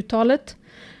trygg med uttalet.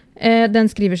 Den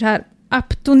skriver så här: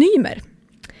 aptonymer.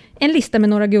 En lista med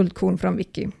några guldkorn från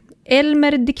Wiki.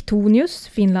 Elmer Diktonius,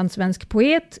 finlandssvensk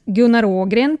poet. Gunnar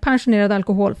Ågren, pensionerad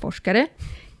alkoholforskare.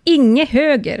 Inge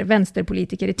Höger,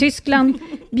 vänsterpolitiker i Tyskland.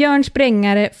 Björn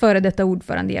Sprängare, före detta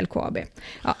ordförande i LKAB.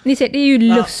 Ja, ni ser, det är ju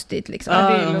lustigt liksom. Ja,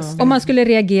 det är lustigt. Om man skulle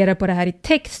reagera på det här i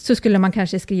text så skulle man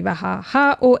kanske skriva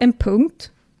haha och en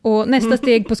punkt. Och nästa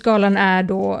steg på skalan är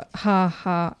då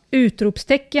haha,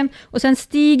 utropstecken. Och sen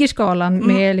stiger skalan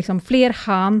med liksom fler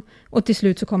han och till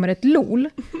slut så kommer ett lol.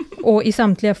 Och i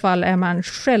samtliga fall är man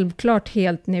självklart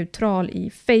helt neutral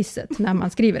i facet när man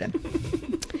skriver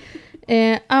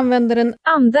det. Användaren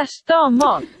Anders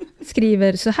Damal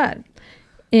skriver så här.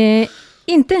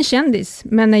 Inte en kändis,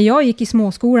 men när jag gick i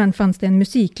småskolan fanns det en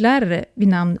musiklärare vid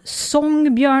namn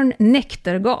Sångbjörn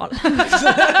Näktergal.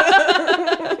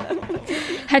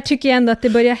 Här tycker jag ändå att det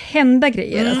börjar hända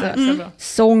grejer.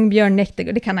 Sångbjörn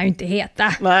Näktergal, det kan han ju inte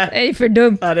heta. Nej. Det är för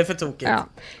dumt. Ja, det är för tokigt. Ja.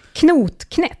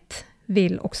 Knotknätt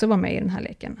vill också vara med i den här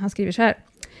leken. Han skriver så här.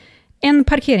 En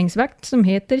parkeringsvakt som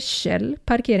heter Kjell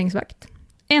Parkeringsvakt.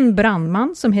 En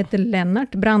brandman som heter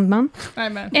Lennart Brandman.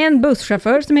 Amen. En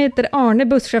busschaufför som heter Arne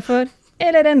Busschaufför.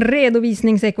 Eller en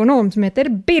redovisningsekonom som heter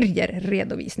Birger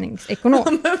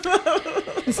Redovisningsekonom.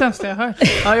 Det sämsta jag hört.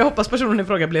 Ja, jag hoppas personen i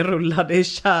fråga blir rullad i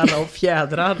kärna och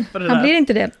fjädrar. För det Han där. blir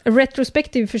inte det.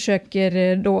 Retrospective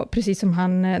försöker då, precis som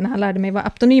han, när han lärde mig vad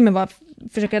aptonymer var,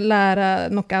 försöka lära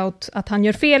Knockout att han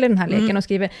gör fel i den här leken och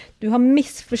skriver, du har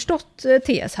missförstått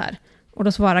TS här. Och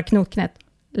då svarar Knotknät,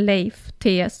 Leif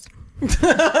TS.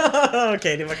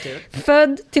 Okej, det var kul.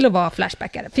 Född till att vara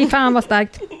flashbackare. Fy fan vad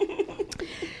starkt.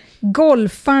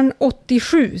 Golfaren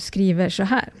 87 skriver så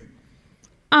här.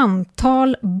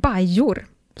 Antal bajor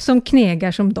som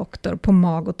knegar som doktor på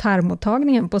mag- och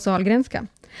tarmmottagningen på Sahlgrenska.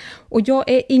 Och jag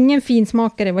är ingen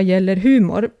finsmakare vad gäller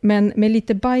humor, men med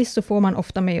lite bajs så får man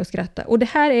ofta mig att skratta. Och det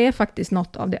här är faktiskt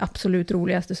något av det absolut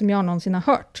roligaste som jag någonsin har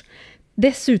hört.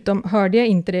 Dessutom hörde jag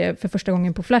inte det för första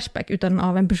gången på Flashback, utan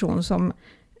av en person som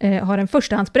har en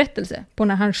förstahandsberättelse på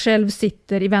när han själv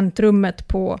sitter i väntrummet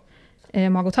på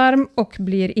mag och tarm och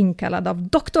blir inkallad av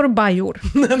Dr. Bajor.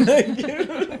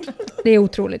 Det är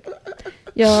otroligt.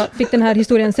 Jag fick den här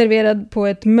historien serverad på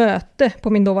ett möte på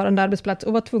min dåvarande arbetsplats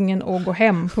och var tvungen att gå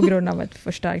hem på grund av ett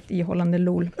för starkt ihållande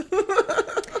lol.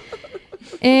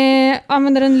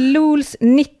 Användaren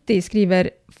Lols90 skriver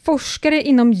forskare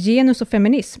inom genus och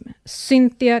feminism.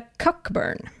 Cynthia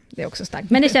Cockburn. Det är också starkt,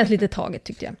 men det känns lite taget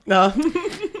tyckte jag. Ja.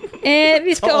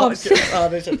 Vi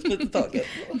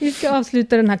ska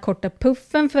avsluta den här korta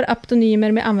puffen för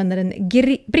aptonymer med användaren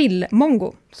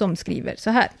Brillmongo som skriver så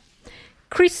här.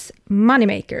 Chris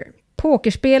Moneymaker,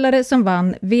 pokerspelare som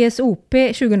vann VSOP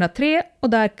 2003 och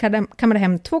där kammade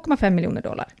hem $2,5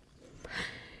 miljoner.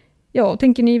 Ja,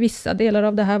 tänker ni vissa delar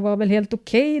av det här var väl helt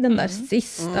okej. Den där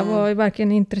sista var ju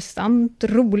varken intressant,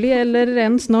 rolig eller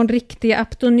ens någon riktig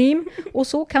aptonym. Och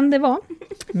så kan det vara.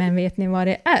 Men vet ni vad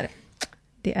det är?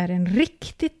 Det är en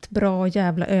riktigt bra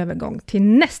jävla övergång till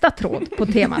nästa tråd på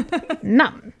temat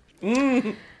namn.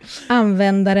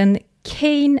 Användaren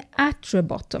Kane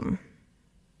Attrabottom.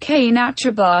 Kane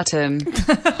Attrabottom.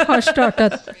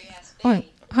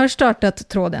 har startat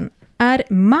tråden. Är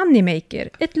Moneymaker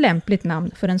ett lämpligt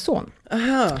namn för en son?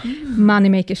 Aha.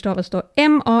 Moneymaker stavas då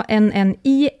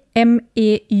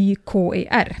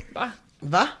M-A-N-N-I-M-E-Y-K-E-R.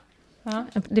 Va? Ja.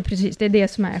 Det är det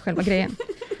som är själva grejen.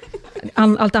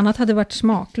 Allt annat hade varit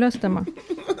smaklöst, Emma.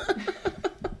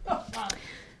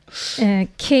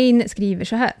 Kane skriver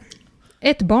så här.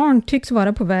 Ett barn tycks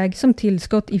vara på väg som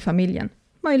tillskott i familjen.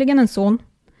 Möjligen en son.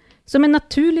 Som en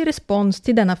naturlig respons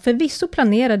till denna förvisso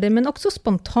planerade men också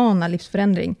spontana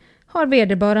livsförändring har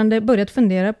vederbörande börjat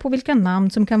fundera på vilka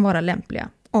namn som kan vara lämpliga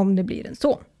om det blir en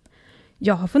son.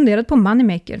 Jag har funderat på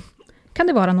Moneymaker. Kan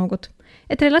det vara något?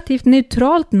 Ett relativt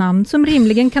neutralt namn som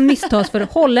rimligen kan misstas för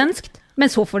holländskt, men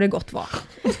så får det gott vara.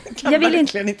 Jag vill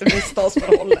verkligen inte misstas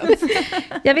för holländskt.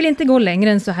 Jag vill inte gå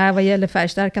längre än så här vad gäller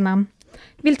färgstarka namn.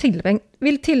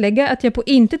 Vill tillägga att jag på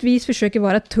intet vis försöker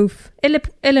vara tuff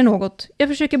eller något. Jag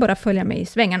försöker bara följa med i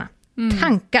svängarna.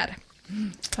 Tankar.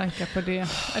 Tankar på det.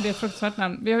 Det är ett fruktansvärt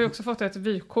namn. Vi har ju också fått ett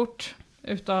vykort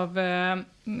utav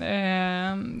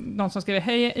de som skriver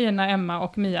hej Ina, Emma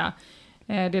och Mia.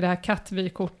 Det är det här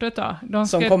kattvykortet då.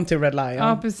 Som kom till Red Lion.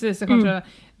 Ja, precis.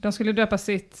 De skulle döpa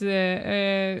sitt...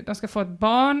 de ska få ett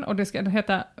barn och det ska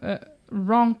heta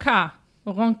Ronka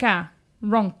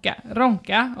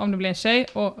om det blir en tjej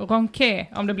och Ronke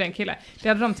om det blir en kille. Det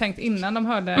hade de tänkt innan de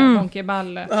hörde Ronke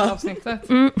Ball-avsnittet.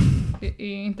 Det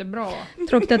är inte bra.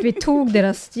 Tråkigt att vi tog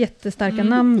deras jättestarka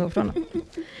namn då från.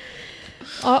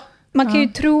 Ja, man kan ju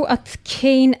tro att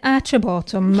Kane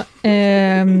Attrabottom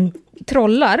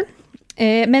trollar.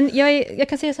 Men jag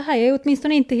kan säga så här, jag är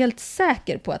åtminstone inte helt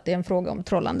säker på att det är en fråga om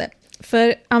trollande.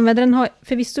 För användaren har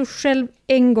förvisso själv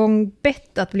en gång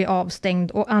bett att bli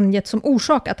avstängd och angett som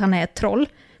orsak att han är ett troll.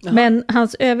 Jaha. Men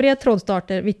hans övriga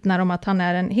trollstarter vittnar om att han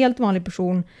är en helt vanlig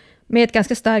person med ett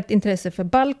ganska starkt intresse för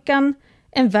Balkan,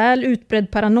 en väl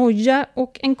utbredd paranoia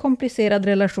och en komplicerad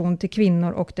relation till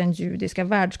kvinnor och den judiska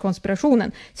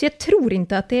världskonspirationen. Så jag tror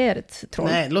inte att det är ett troll.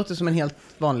 Nej, det låter som en helt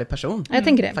vanlig person. Jag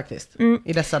tänker det. Faktiskt,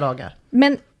 i dessa dagar.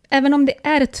 Men även om det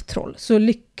är ett troll så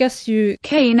lyckas ju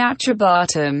Kane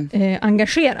Attribottom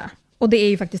engagera. Och det är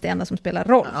ju faktiskt det enda som spelar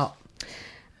roll. Ja.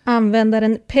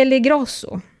 Användaren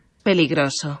Peligroso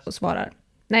svarar: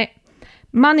 nej,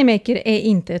 Moneymaker är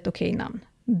inte ett okej namn.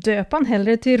 Döp han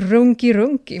hellre till Runky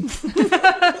Runky.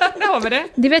 Där har vi det.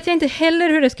 Det vet jag inte heller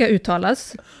hur det ska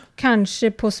uttalas.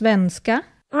 Kanske på svenska.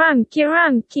 Runky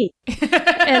Runky.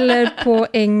 Eller på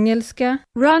engelska.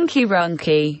 Runky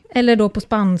Runky. Eller då på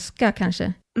spanska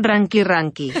kanske. Runky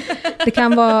Runky. Det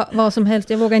kan vara vad som helst.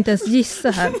 Jag vågar inte ens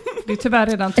gissa här. Det är tyvärr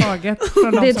redan taget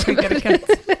från de som skickade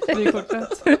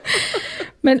kattvykortet.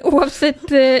 Men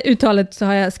oavsett uttalet så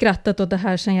har jag skrattat åt det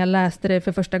här sedan jag läste det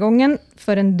för första gången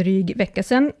för en dryg vecka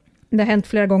sedan. Det har hänt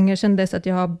flera gånger sedan dess att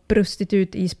jag har brustit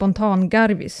ut i spontan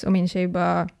garvis och min tjej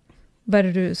bara: vad är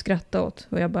det du skrattar åt?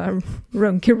 Och jag bara: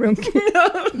 runky runky.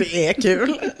 Det är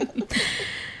kul.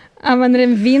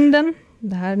 Användaren Vinden,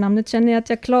 det här namnet känner jag att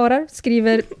jag klarar,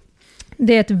 skriver: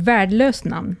 det är ett värdelöst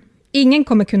namn. Ingen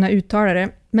kommer kunna uttala det,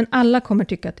 men alla kommer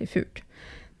tycka att det är fult.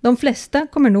 De flesta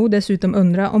kommer nog dessutom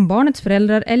undra om barnets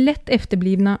föräldrar är lätt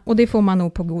efterblivna, och det får man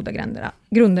nog på goda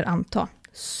grunder anta.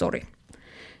 Sorry.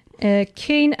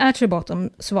 Kane Attribottom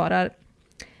svarar: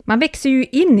 man växer ju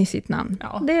in i sitt namn.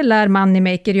 Ja. Det lär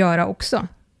Moneymaker göra också.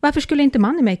 Varför skulle inte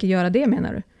Moneymaker göra det,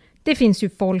 menar du? Det finns ju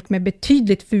folk med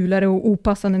betydligt fulare och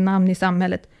opassande namn i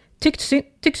samhället.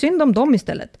 Tyck synd om dem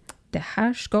istället. Det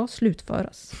här ska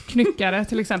slutföras. Knyckare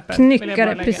till exempel.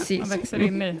 Knyckare, precis. Man växer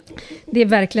in i. Det är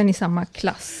verkligen i samma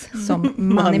klass som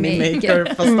Moneymaker.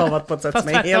 Fast stavat på ett sätt som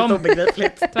är helt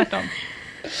obegripligt. Tvärtom.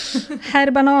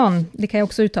 Herr Banan, det kan jag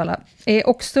också uttala, är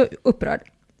också upprörd.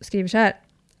 Skriver så här: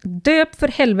 döp för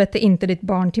helvete inte ditt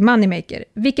barn till Moneymaker.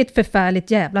 Vilket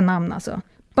förfärligt jävla namn alltså.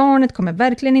 Barnet kommer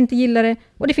verkligen inte gilla det,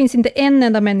 och det finns inte en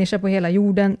enda människa på hela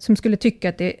jorden som skulle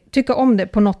tycka om det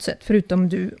på något sätt, förutom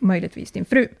du, möjligtvis din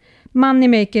fru.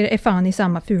 Moneymaker är fan i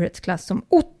samma fulhetsklass som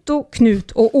Otto,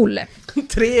 Knut och Olle.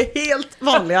 3 helt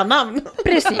vanliga namn.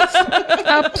 Precis,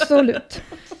 absolut.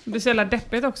 Det är så jävla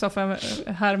deppigt också för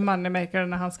herr Moneymaker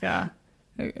när han ska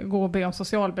gå och be om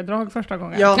socialbidrag första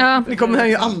gången. Ja, det kommer han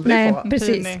ju aldrig få.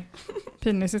 Precis.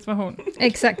 Pinig situation.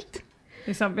 Exakt.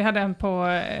 Vi hade en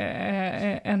på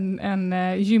en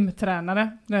gymtränare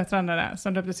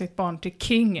som döpte sitt barn till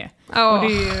King. Och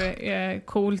det är ju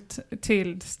coolt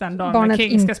till den dagen när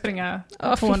King ska springa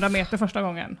 200 meter första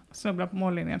gången. Snubbla på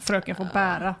mållinjen. Fröken får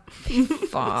bära.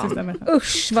 Fan.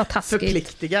 Usch, vad taskigt.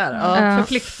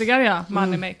 Förpliktigar, ja.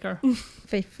 Moneymaker.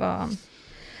 Fy fan.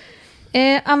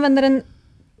 Användaren,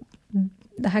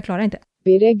 det här klarar jag inte.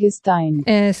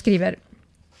 Birregestein skriver: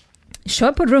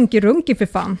 kör på runky för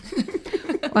fan.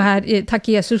 Och här, tack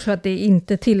Jesus för att det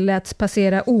inte tilläts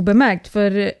passera obemärkt.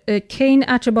 För Kane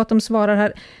Attribottom svarar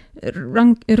här: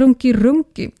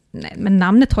 runky. Nej, men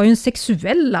namnet har ju en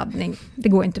sexuell laddning. Det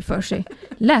går inte för sig.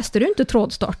 Läste du inte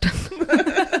trådstarten?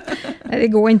 Nej, det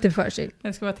går inte för sig.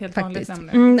 Det ska vara ett helt vanligt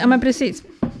namn. Ja, men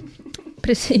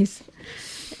precis.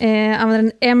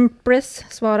 Användaren Empress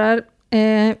svarar: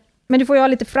 men du får ju ha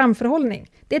lite framförhållning.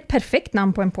 Det är ett perfekt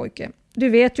namn på en pojke. Du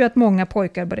vet ju att många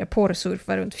pojkar börjar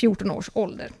porrsurfa runt 14 års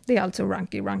ålder. Det är alltså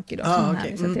runky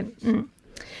då.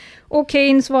 Och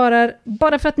Kane svarar: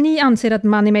 bara för att ni anser att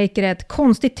Moneymaker är ett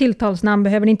konstigt tilltalsnamn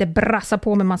behöver ni inte brassa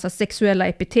på med massa sexuella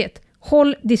epitet.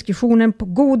 Håll diskussionen på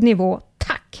god nivå,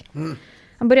 tack.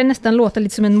 Han börjar nästan låta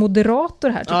lite som en moderator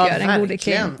här, tycker jag, den gode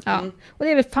Kane. Ja. Och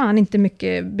det är väl fan inte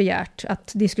mycket begärt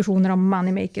att diskussioner om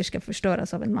Moneymaker ska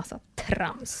förstöras av en massa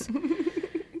trams.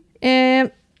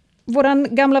 Våran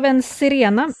gamla vän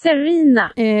Serena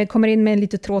kommer in med en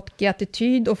lite tråkig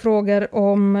attityd och frågar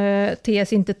om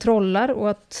TS inte trollar,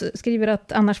 och skriver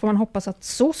att annars får man hoppas att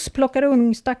SOS plockar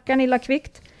ungstackaren illa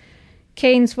kvickt.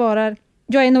 Kane svarar: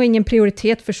 jag är nog ingen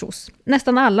prioritet för SOS.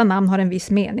 Nästan alla namn har en viss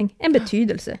mening, en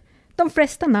betydelse. De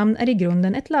flesta namn är i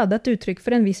grunden ett laddat uttryck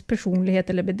för en viss personlighet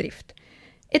eller bedrift.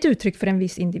 Ett uttryck för en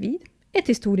viss individ, ett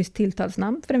historiskt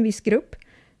tilltalsnamn för en viss grupp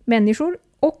människor,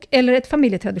 och eller ett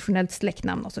familjetraditionellt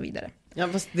släktnamn och så vidare. Ja,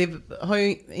 fast det har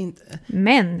ju inte...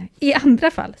 Men i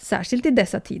andra fall, särskilt i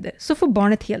dessa tider, så får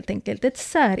barnet helt enkelt ett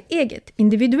säreget,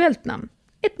 individuellt namn.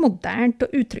 Ett modernt och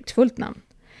uttrycksfullt namn.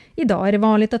 Idag är det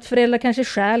vanligt att föräldrar kanske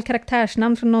stjäl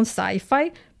karaktärsnamn från någon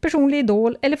sci-fi, personlig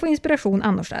idol eller får inspiration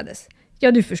annorstädes.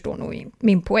 Ja, du förstår nog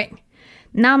min poäng.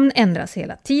 Namn ändras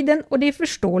hela tiden, och det är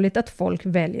förståeligt att folk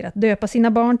väljer att döpa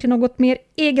sina barn till något mer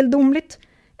egendomligt,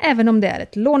 även om det är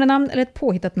ett lånenamn eller ett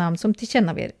påhittat namn som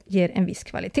tillkännager en viss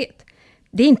kvalitet.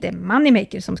 Det är inte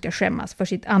Moneymaker som ska skämmas för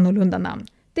sitt annorlunda namn.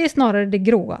 Det är snarare det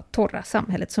gråa, torra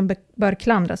samhället som bör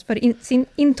klandras för sin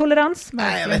intolerans.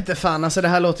 Nej, jag vet inte fan. Alltså, det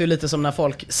här låter ju lite som när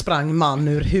folk sprang man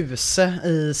ur huset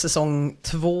i säsong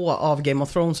 2 av Game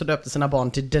of Thrones och döpte sina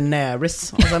barn till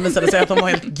Daenerys. Och sen visade det sig att de var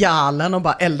helt galen och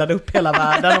bara eldade upp hela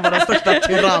världen och var den största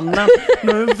tyrannen.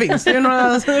 Nu finns det ju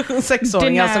några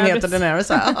 6-åringar som heter Daenerys.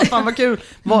 Fan vad kul.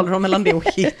 Valde de mellan det och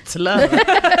Hitler.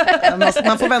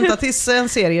 Man får vänta tills en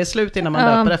serie är slut innan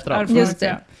man döper efter dem. Just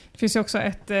det. Det finns ju också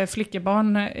ett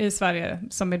flickebarn i Sverige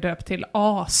som är döpt till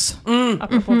As.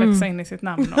 Apropå växa in i sitt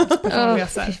namn och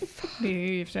personligheter. Det är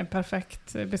ju i och för sig en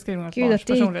perfekt beskrivning av barns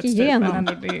personlighetstyp. Men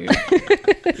ändå,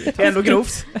 det är ändå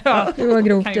grovt. Ja, det var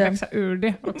grovt. Kan ju växa ur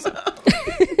det också.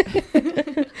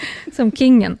 Som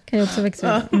kingen kan ju också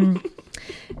växa ur.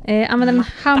 Användaren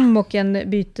Hammocken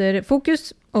byter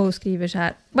fokus och skriver så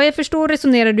här. Vad jag förstår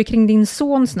resonerar du kring din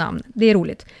sons namn. Det är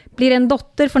roligt. Blir en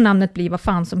dotter får namnet bli vad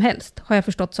fan som helst. Har jag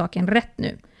förstått saken rätt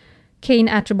nu?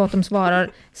 Kane Atcherbottom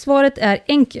svarar. Svaret är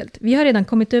enkelt. Vi har redan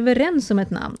kommit överens om ett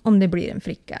namn om det blir en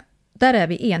flicka. Där är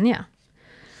vi eniga.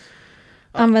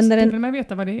 Användaren... Vill man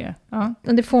veta vad det är? Ja.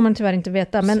 Det får man tyvärr inte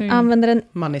veta. Men användaren...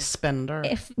 Money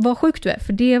spender. Vad sjukt du är.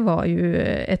 För det var ju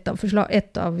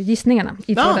ett av gissningarna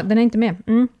i tråden. Den är inte med.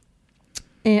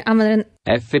 Användaren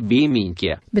FB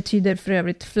Minke betyder för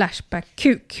övrigt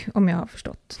flashback-kuk, om jag har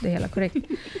förstått det hela korrekt.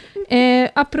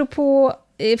 Apropå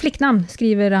flicknamn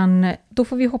skriver han, då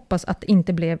får vi hoppas att det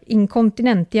inte blev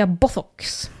Incontinentia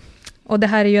Botox. Och det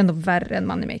här är ju ändå värre än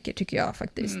Moneymaker tycker jag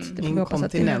faktiskt.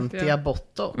 Incontinentia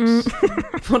Botox.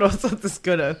 På något sätt det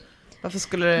skulle... Varför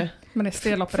skulle det... Men det är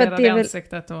stelopererad i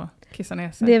ansiktet och kissa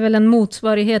ner sig. Det är väl en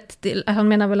motsvarighet till... Han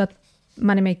menar väl att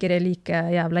Moneymaker är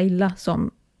lika jävla illa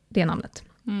som det namnet.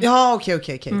 Ja,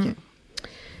 okej.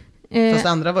 Fast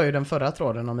andra var ju den förra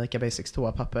tråden om Ica Basics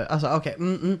toapapper. Alltså, okej.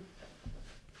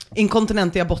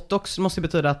 Incontinentia Botox måste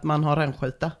betyda att man har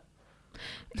rännskita.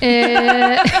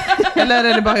 Eller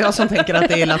är det bara jag som tänker att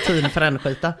det är latin för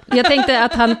rännskita? Jag tänkte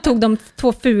att han tog de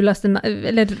 2 fulaste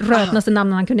eller rötnaste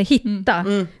namnen han kunde hitta.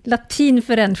 Latin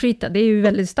för rännskita, det är ju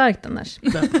väldigt starkt annars.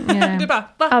 Du bara,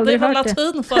 aldrig det var hört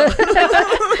latin för.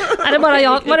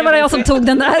 Var det bara jag som tog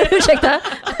den där? Ursäkta.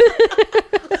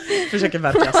 Försöker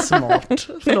verka smart.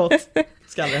 Förlåt.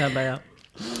 Ska aldrig hända igen.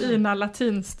 Ina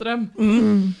Latinström.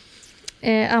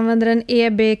 Användaren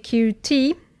EBQT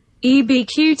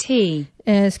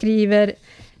skriver: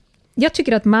 jag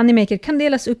tycker att Moneymaker kan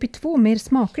delas upp i 2 mer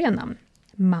smakliga namn.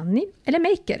 Money eller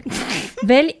Maker.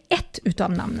 Välj ett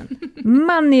utav namnen.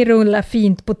 Money rullar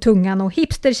fint på tungan och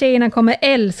hipstertjejerna kommer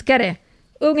älska det.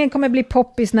 Ungen kommer bli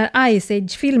poppis när Ice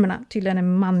Age-filmerna, tydligen är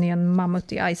Money en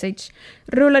mammut i Ice Age,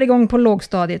 rullar igång på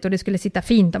lågstadiet och det skulle sitta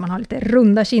fint om man har lite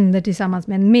runda kinder tillsammans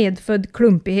med en medfödd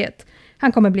klumpighet.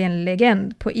 Han kommer bli en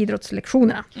legend på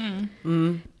idrottslektionerna.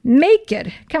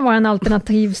 Maker kan vara en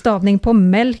alternativ stavning på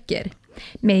Melker.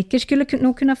 Maker skulle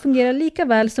nog kunna fungera lika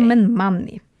väl som en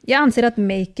Money. Jag anser att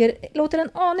Maker låter en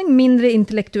aning mindre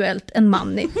intellektuellt än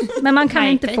Money. Men man kan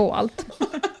inte få allt.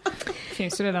 Det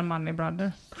finns ju redan Money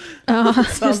Brother. Ja,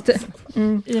 just det.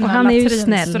 Och han är ju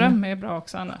snäll. Ström är bra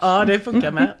också annars. Ja, det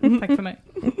funkar med. Tack för mig.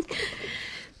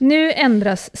 Nu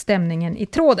ändras stämningen i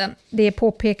tråden. Det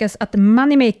påpekas att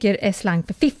Moneymaker är slang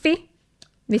för fiffi.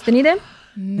 Visste ni det?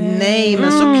 Nej,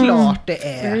 men såklart det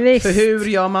är. Visst. För hur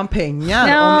gör man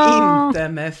pengar om inte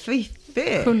med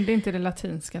fiffi? Kunde inte det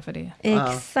latinska för det.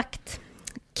 Exakt.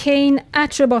 Kane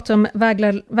Atcherbottom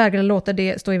vägrar låta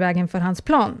det stå i vägen för hans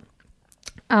plan.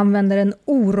 Användaren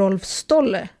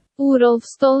Orolfstolle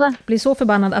blir så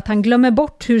förbannad att han glömmer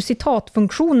bort hur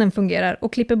citatfunktionen fungerar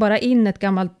och klipper bara in ett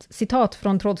gammalt citat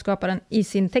från trådskaparen i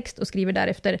sin text och skriver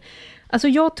därefter: alltså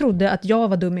jag trodde att jag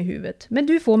var dum i huvudet, men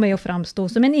du får mig att framstå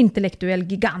som en intellektuell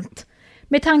gigant.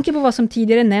 Med tanke på vad som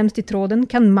tidigare nämns i tråden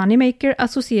kan Moneymaker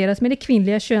associeras med det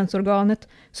kvinnliga könsorganet,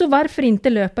 så varför inte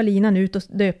löpa linan ut och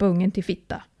döpa ungen till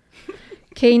fitta?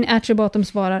 Kane Atcherbottom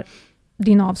svarar: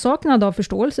 din avsaknad av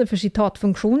förståelse för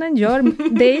citatfunktionen gör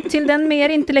dig till den mer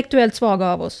intellektuellt svaga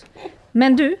av oss.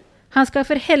 Men du, han ska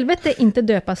för helvete inte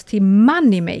döpas till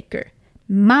Moneymaker.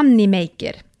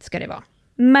 Moneymaker ska det vara.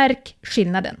 Märk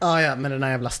skillnaden. Ja, med den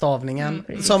här jävla stavningen.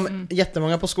 Som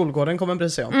jättemånga på skolgården kommer bry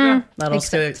sig om. När de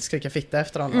skriker fitta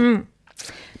efter honom.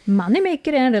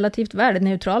 Moneymaker är en relativt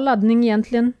värdeneutral laddning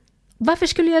egentligen. Varför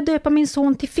skulle jag döpa min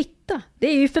son till fitta? Det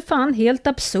är ju för fan helt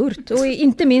absurt. Och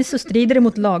inte minst så strider det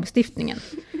mot lagstiftningen.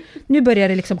 Nu börjar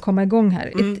det liksom komma igång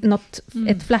här.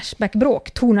 Ett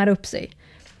flashback-bråk tornar upp sig.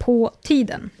 På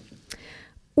tiden.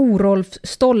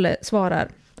 Orolfstolle svarar: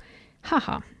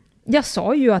 haha, jag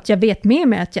sa ju att jag vet med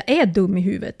mig att jag är dum i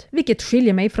huvudet. Vilket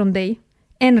skiljer mig från dig.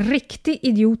 En riktig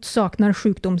idiot saknar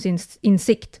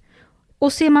sjukdomsinsikt.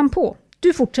 Och ser man på,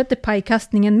 Du fortsätter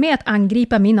pajkastningen med att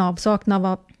angripa min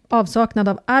avsaknad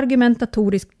av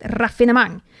argumentatoriskt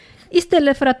raffinemang.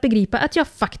 Istället för att begripa att jag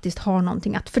faktiskt har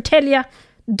någonting att förtälja.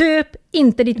 Döp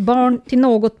inte ditt barn till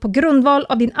något på grundval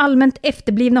av din allmänt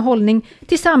efterblivna hållning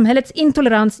till samhällets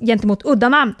intolerans gentemot udda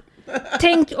namn.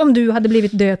 Tänk om du hade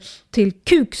blivit döpt till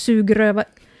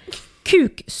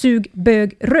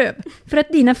kuksugbögröv för att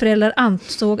dina föräldrar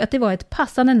ansåg att det var ett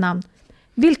passande namn,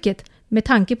 vilket med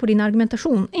tanke på din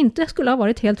argumentation inte skulle ha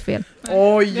varit helt fel.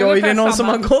 Oj, det är någon som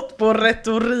har gått på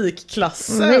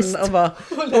retorikklassen och bara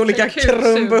olika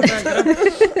krumbukter.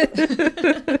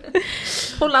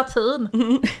 På latin.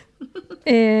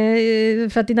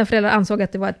 För att dina föräldrar ansåg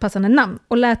att det var ett passande namn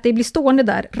och lät dig bli stående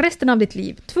där resten av ditt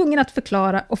liv, tvungen att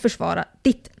förklara och försvara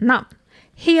ditt namn.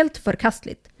 Helt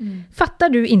förkastligt. Fattar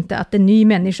du inte att en ny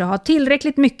människa har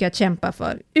tillräckligt mycket att kämpa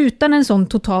för utan en sån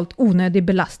totalt onödig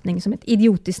belastning som ett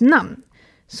idiotiskt namn,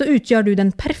 så utgör du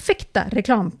den perfekta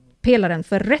reklampelaren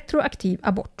för retroaktiv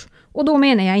abort. Och då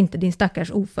menar jag inte din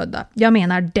stackars ofödda. Jag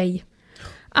menar dig.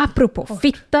 Apropå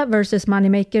fitta versus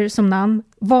moneymaker som namn,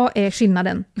 vad är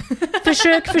skillnaden?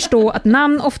 Försök förstå att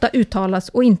namn ofta uttalas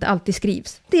och inte alltid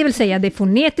skrivs. Det vill säga det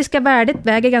fonetiska värdet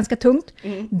väger ganska tungt.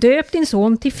 Döp din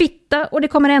son till fitta och det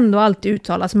kommer ändå alltid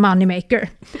uttalas moneymaker.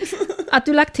 Att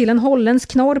du lagt till en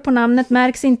holländsk knorr på namnet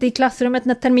märks inte i klassrummet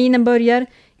när terminen börjar.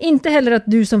 Inte heller att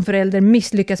du som förälder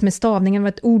misslyckas med stavningen av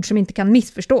ett ord som inte kan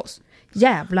missförstås.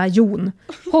 Jävla Jon.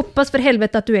 Hoppas för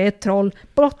helvete att du är ett troll.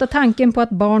 Blotta tanken på att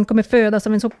barn kommer födas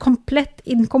av en så komplett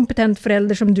inkompetent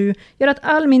förälder som du gör att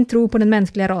all min tro på den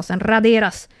mänskliga rasen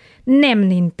raderas.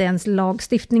 Nämn inte ens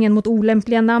lagstiftningen mot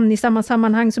olämpliga namn i samma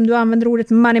sammanhang som du använder ordet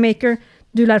moneymaker.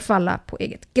 Du lär falla på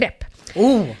eget grepp.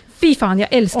 Fy fan, jag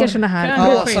älskar såna här.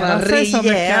 Ja, såna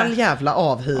rejäl jävla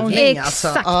avhyvling.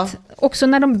 Exakt. Alltså, också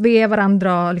när de ber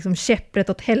varandra liksom käppret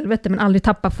åt helvete men aldrig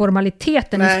tappar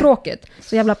formaliteten i språket.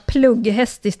 Så jävla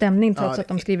plugghästig stämning trots att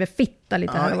de skriver fitta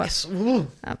lite här och var.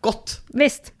 Gott.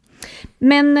 Visst.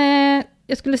 Men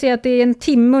jag skulle säga att det är en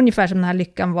timme ungefär som den här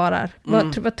lyckan varar.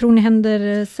 Vad tror ni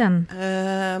händer sen?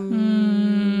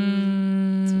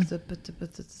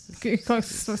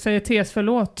 Säger TS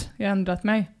förlåt, jag har ändrat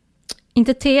mig.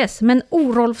 Inte TS, men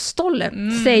Orolf Stolle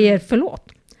säger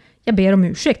förlåt. Jag ber om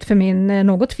ursäkt för min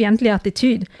något fientliga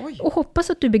attityd och hoppas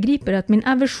att du begriper att min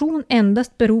aversion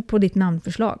endast beror på ditt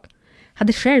namnförslag.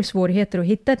 Hade själv svårigheter att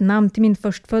hitta ett namn till min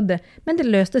förstfödde, men det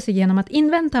löste sig genom att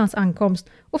invänta hans ankomst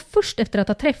och först efter att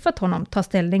ha träffat honom ta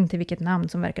ställning till vilket namn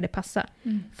som verkade passa.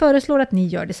 Föreslår att ni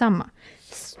gör detsamma.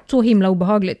 Så himla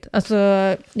obehagligt. Alltså,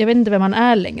 jag vet inte vem man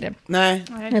är längre. Nej.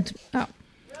 Ja.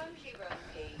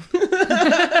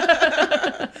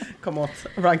 Kom åt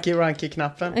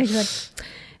Ranky-knappen. Exakt.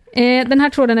 Den här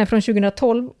tråden är från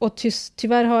 2012 och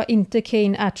tyvärr har inte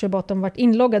Kane Atcherbottom varit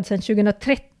inloggad sedan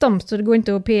 2013, så det går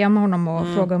inte att PM honom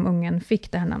och fråga om ungen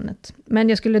fick det här namnet. Men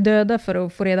jag skulle döda för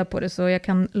att få reda på det, så jag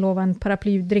kan lova en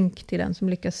paraplydrink till den som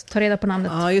lyckas ta reda på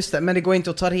namnet. Ja, just det. Men det går inte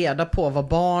att ta reda på vad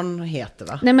barn heter,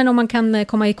 va? Nej, men om man kan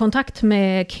komma i kontakt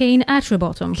med Kane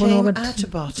Atcherbottom på något...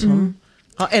 Atcherbottom.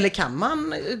 Ja, eller kan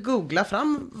man googla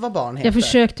fram vad barn heter? Jag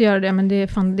försökte göra det, men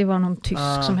det var någon tysk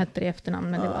som hette det i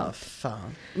efternamn. Men det var... fan.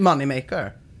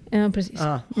 Moneymaker. Ja, precis.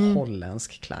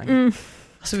 Holländsk klang.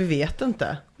 Alltså, vi vet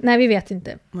inte. Nej, vi vet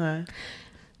inte. Nej.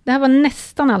 Det här var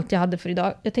nästan allt jag hade för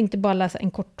idag. Jag tänkte bara läsa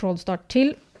en kort trådstart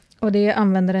till. Och det är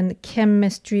användaren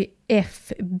Chemistry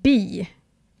FB.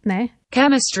 Nej.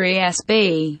 Chemistry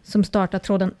SB. Som startar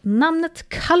tråden namnet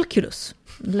Calculus.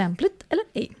 Lämpligt eller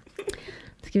ej?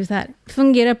 Skriver så här.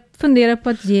 Fundera på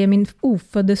att ge min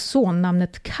ofödde son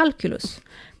namnet Calculus.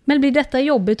 Men blir detta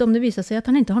jobbigt om det visar sig att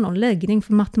han inte har någon läggning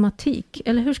för matematik?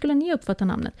 Eller hur skulle ni uppfatta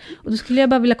namnet? Och då skulle jag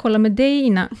bara vilja kolla med dig,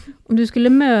 Ina. Om du skulle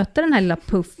möta den här lilla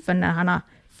puffen när han har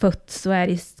fötts och är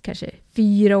i kanske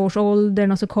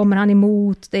 4-årsåldern och så kommer han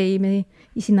emot dig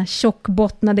i sina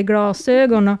tjockbottnade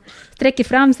glasögon och sträcker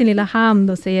fram sin lilla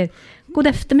hand och säger: God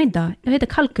eftermiddag, jag heter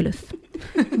Calculus.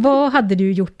 Vad hade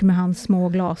du gjort med hans små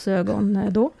glasögon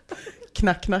då?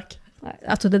 Knack, knack.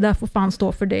 Alltså det där får fan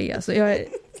stå för dig. Alltså, jag är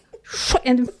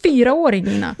en 4-åring,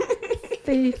 Nina.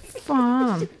 Fy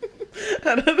fan.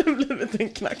 Här hade det blivit en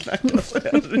knack, knack. Alltså,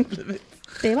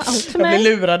 det var allt för mig. Jag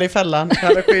blev lurad i fällan. Jag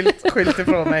hade skilt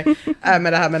ifrån mig.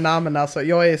 Med det här med namn. Alltså,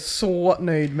 jag är så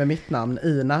nöjd med mitt namn.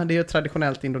 Ina, det är ju ett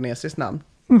traditionellt indonesiskt namn.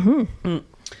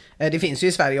 Det finns ju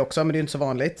i Sverige också, men det är inte så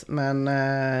vanligt. Men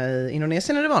i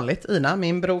Indonesien är det vanligt. Ina,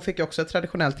 min bror fick också ett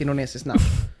traditionellt indonesiskt namn.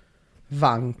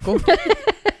 Vanko.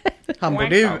 Han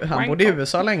bodde i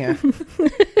USA länge.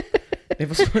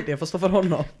 Det får stå för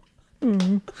honom.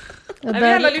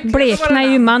 Där bleknar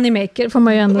ju Moneymaker, får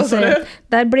man ju ändå säga.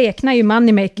 Där bleknar ju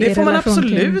Moneymaker. Det får man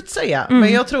absolut säga.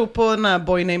 Men jag tror på den här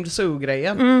Boy Named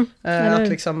Sue-grejen. Att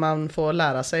liksom man får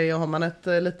lära sig, och har man ett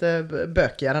lite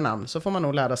bökigare namn så får man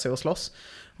nog lära sig att slåss.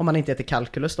 Om man inte heter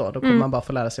Kalkulus då kommer man bara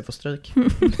få lära sig få stryk.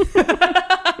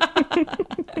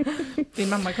 Din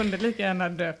mamma kunde lika gärna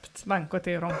döpt Vanko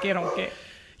till Ronki Ronki.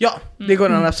 Ja, det går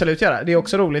den absolut göra. Det är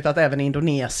också roligt att även i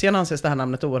Indonesien anses det här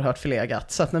namnet oerhört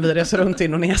förlegat. Så att när vi reser runt i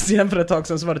Indonesien för ett tag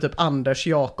sedan så var det typ Anders,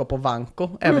 Jakob och Vanko.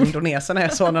 Även Indonesien är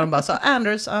så när de bara sa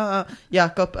Anders,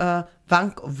 Jakob,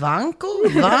 Vanko.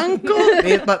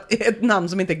 Det är ett namn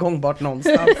som inte är gångbart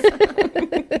någonstans.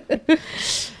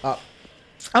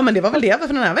 Ja, men det var väl det för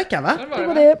den här veckan, va? Det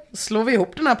var det. Slår vi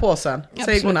ihop den här påsen.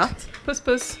 Säg godnatt. Puss,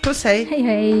 puss. Puss, hej. Hej,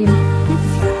 hej.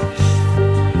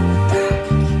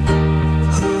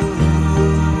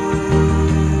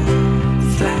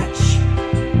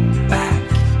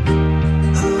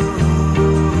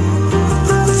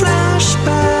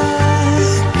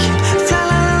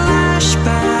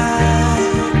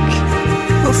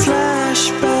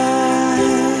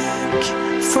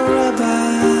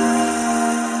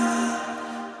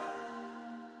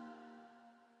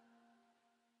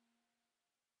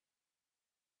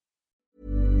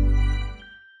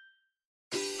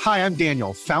 Hi, I'm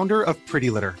Daniel, founder of Pretty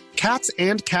Litter. Cats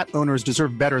and cat owners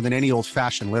deserve better than any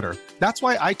old-fashioned litter. That's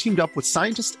why I teamed up with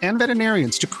scientists and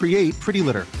veterinarians to create Pretty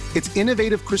Litter. Its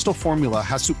innovative crystal formula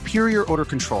has superior odor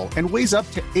control and weighs up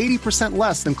to 80%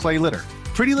 less than clay litter.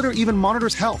 Pretty Litter even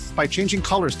monitors health by changing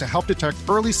colors to help detect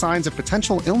early signs of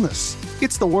potential illness.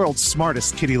 It's the world's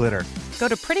smartest kitty litter. Go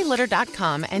to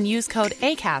prettylitter.com and use code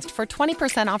ACAST for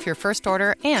 20% off your first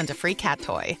order and a free cat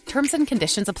toy. Terms and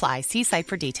conditions apply. See site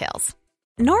for details.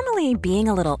 Normally, being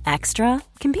a little extra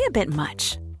can be a bit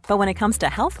much, but when it comes to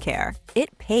healthcare,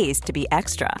 it pays to be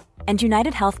extra. And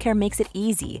United Healthcare makes it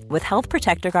easy with Health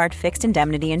Protector Guard fixed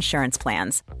indemnity insurance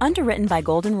plans. Underwritten by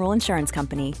Golden Rule Insurance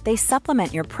Company, they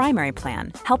supplement your primary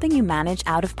plan, helping you manage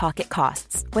out-of-pocket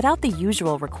costs without the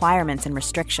usual requirements and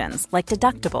restrictions like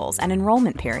deductibles and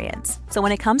enrollment periods. So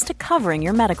when it comes to covering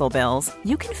your medical bills,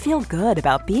 you can feel good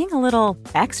about being a little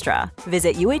extra.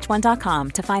 Visit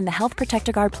uh1.com to find the Health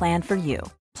Protector Guard plan for you.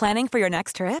 Planning for your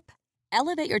next trip?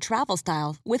 Elevate your travel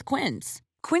style with Quince.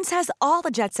 Quince has all the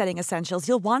jet-setting essentials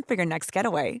you'll want for your next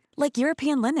getaway, like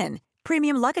European linen,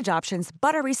 premium luggage options,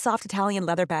 buttery soft Italian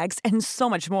leather bags, and so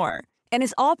much more. And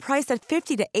is all priced at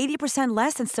 50 to 80%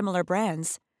 less than similar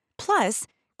brands. Plus,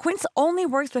 Quince only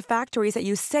works with factories that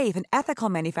use safe and ethical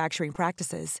manufacturing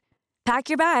practices. Pack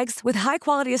your bags with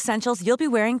high-quality essentials you'll be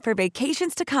wearing for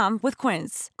vacations to come with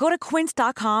Quince. Go to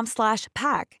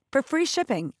quince.com/pack for free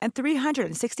shipping and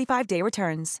 365-day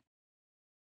returns.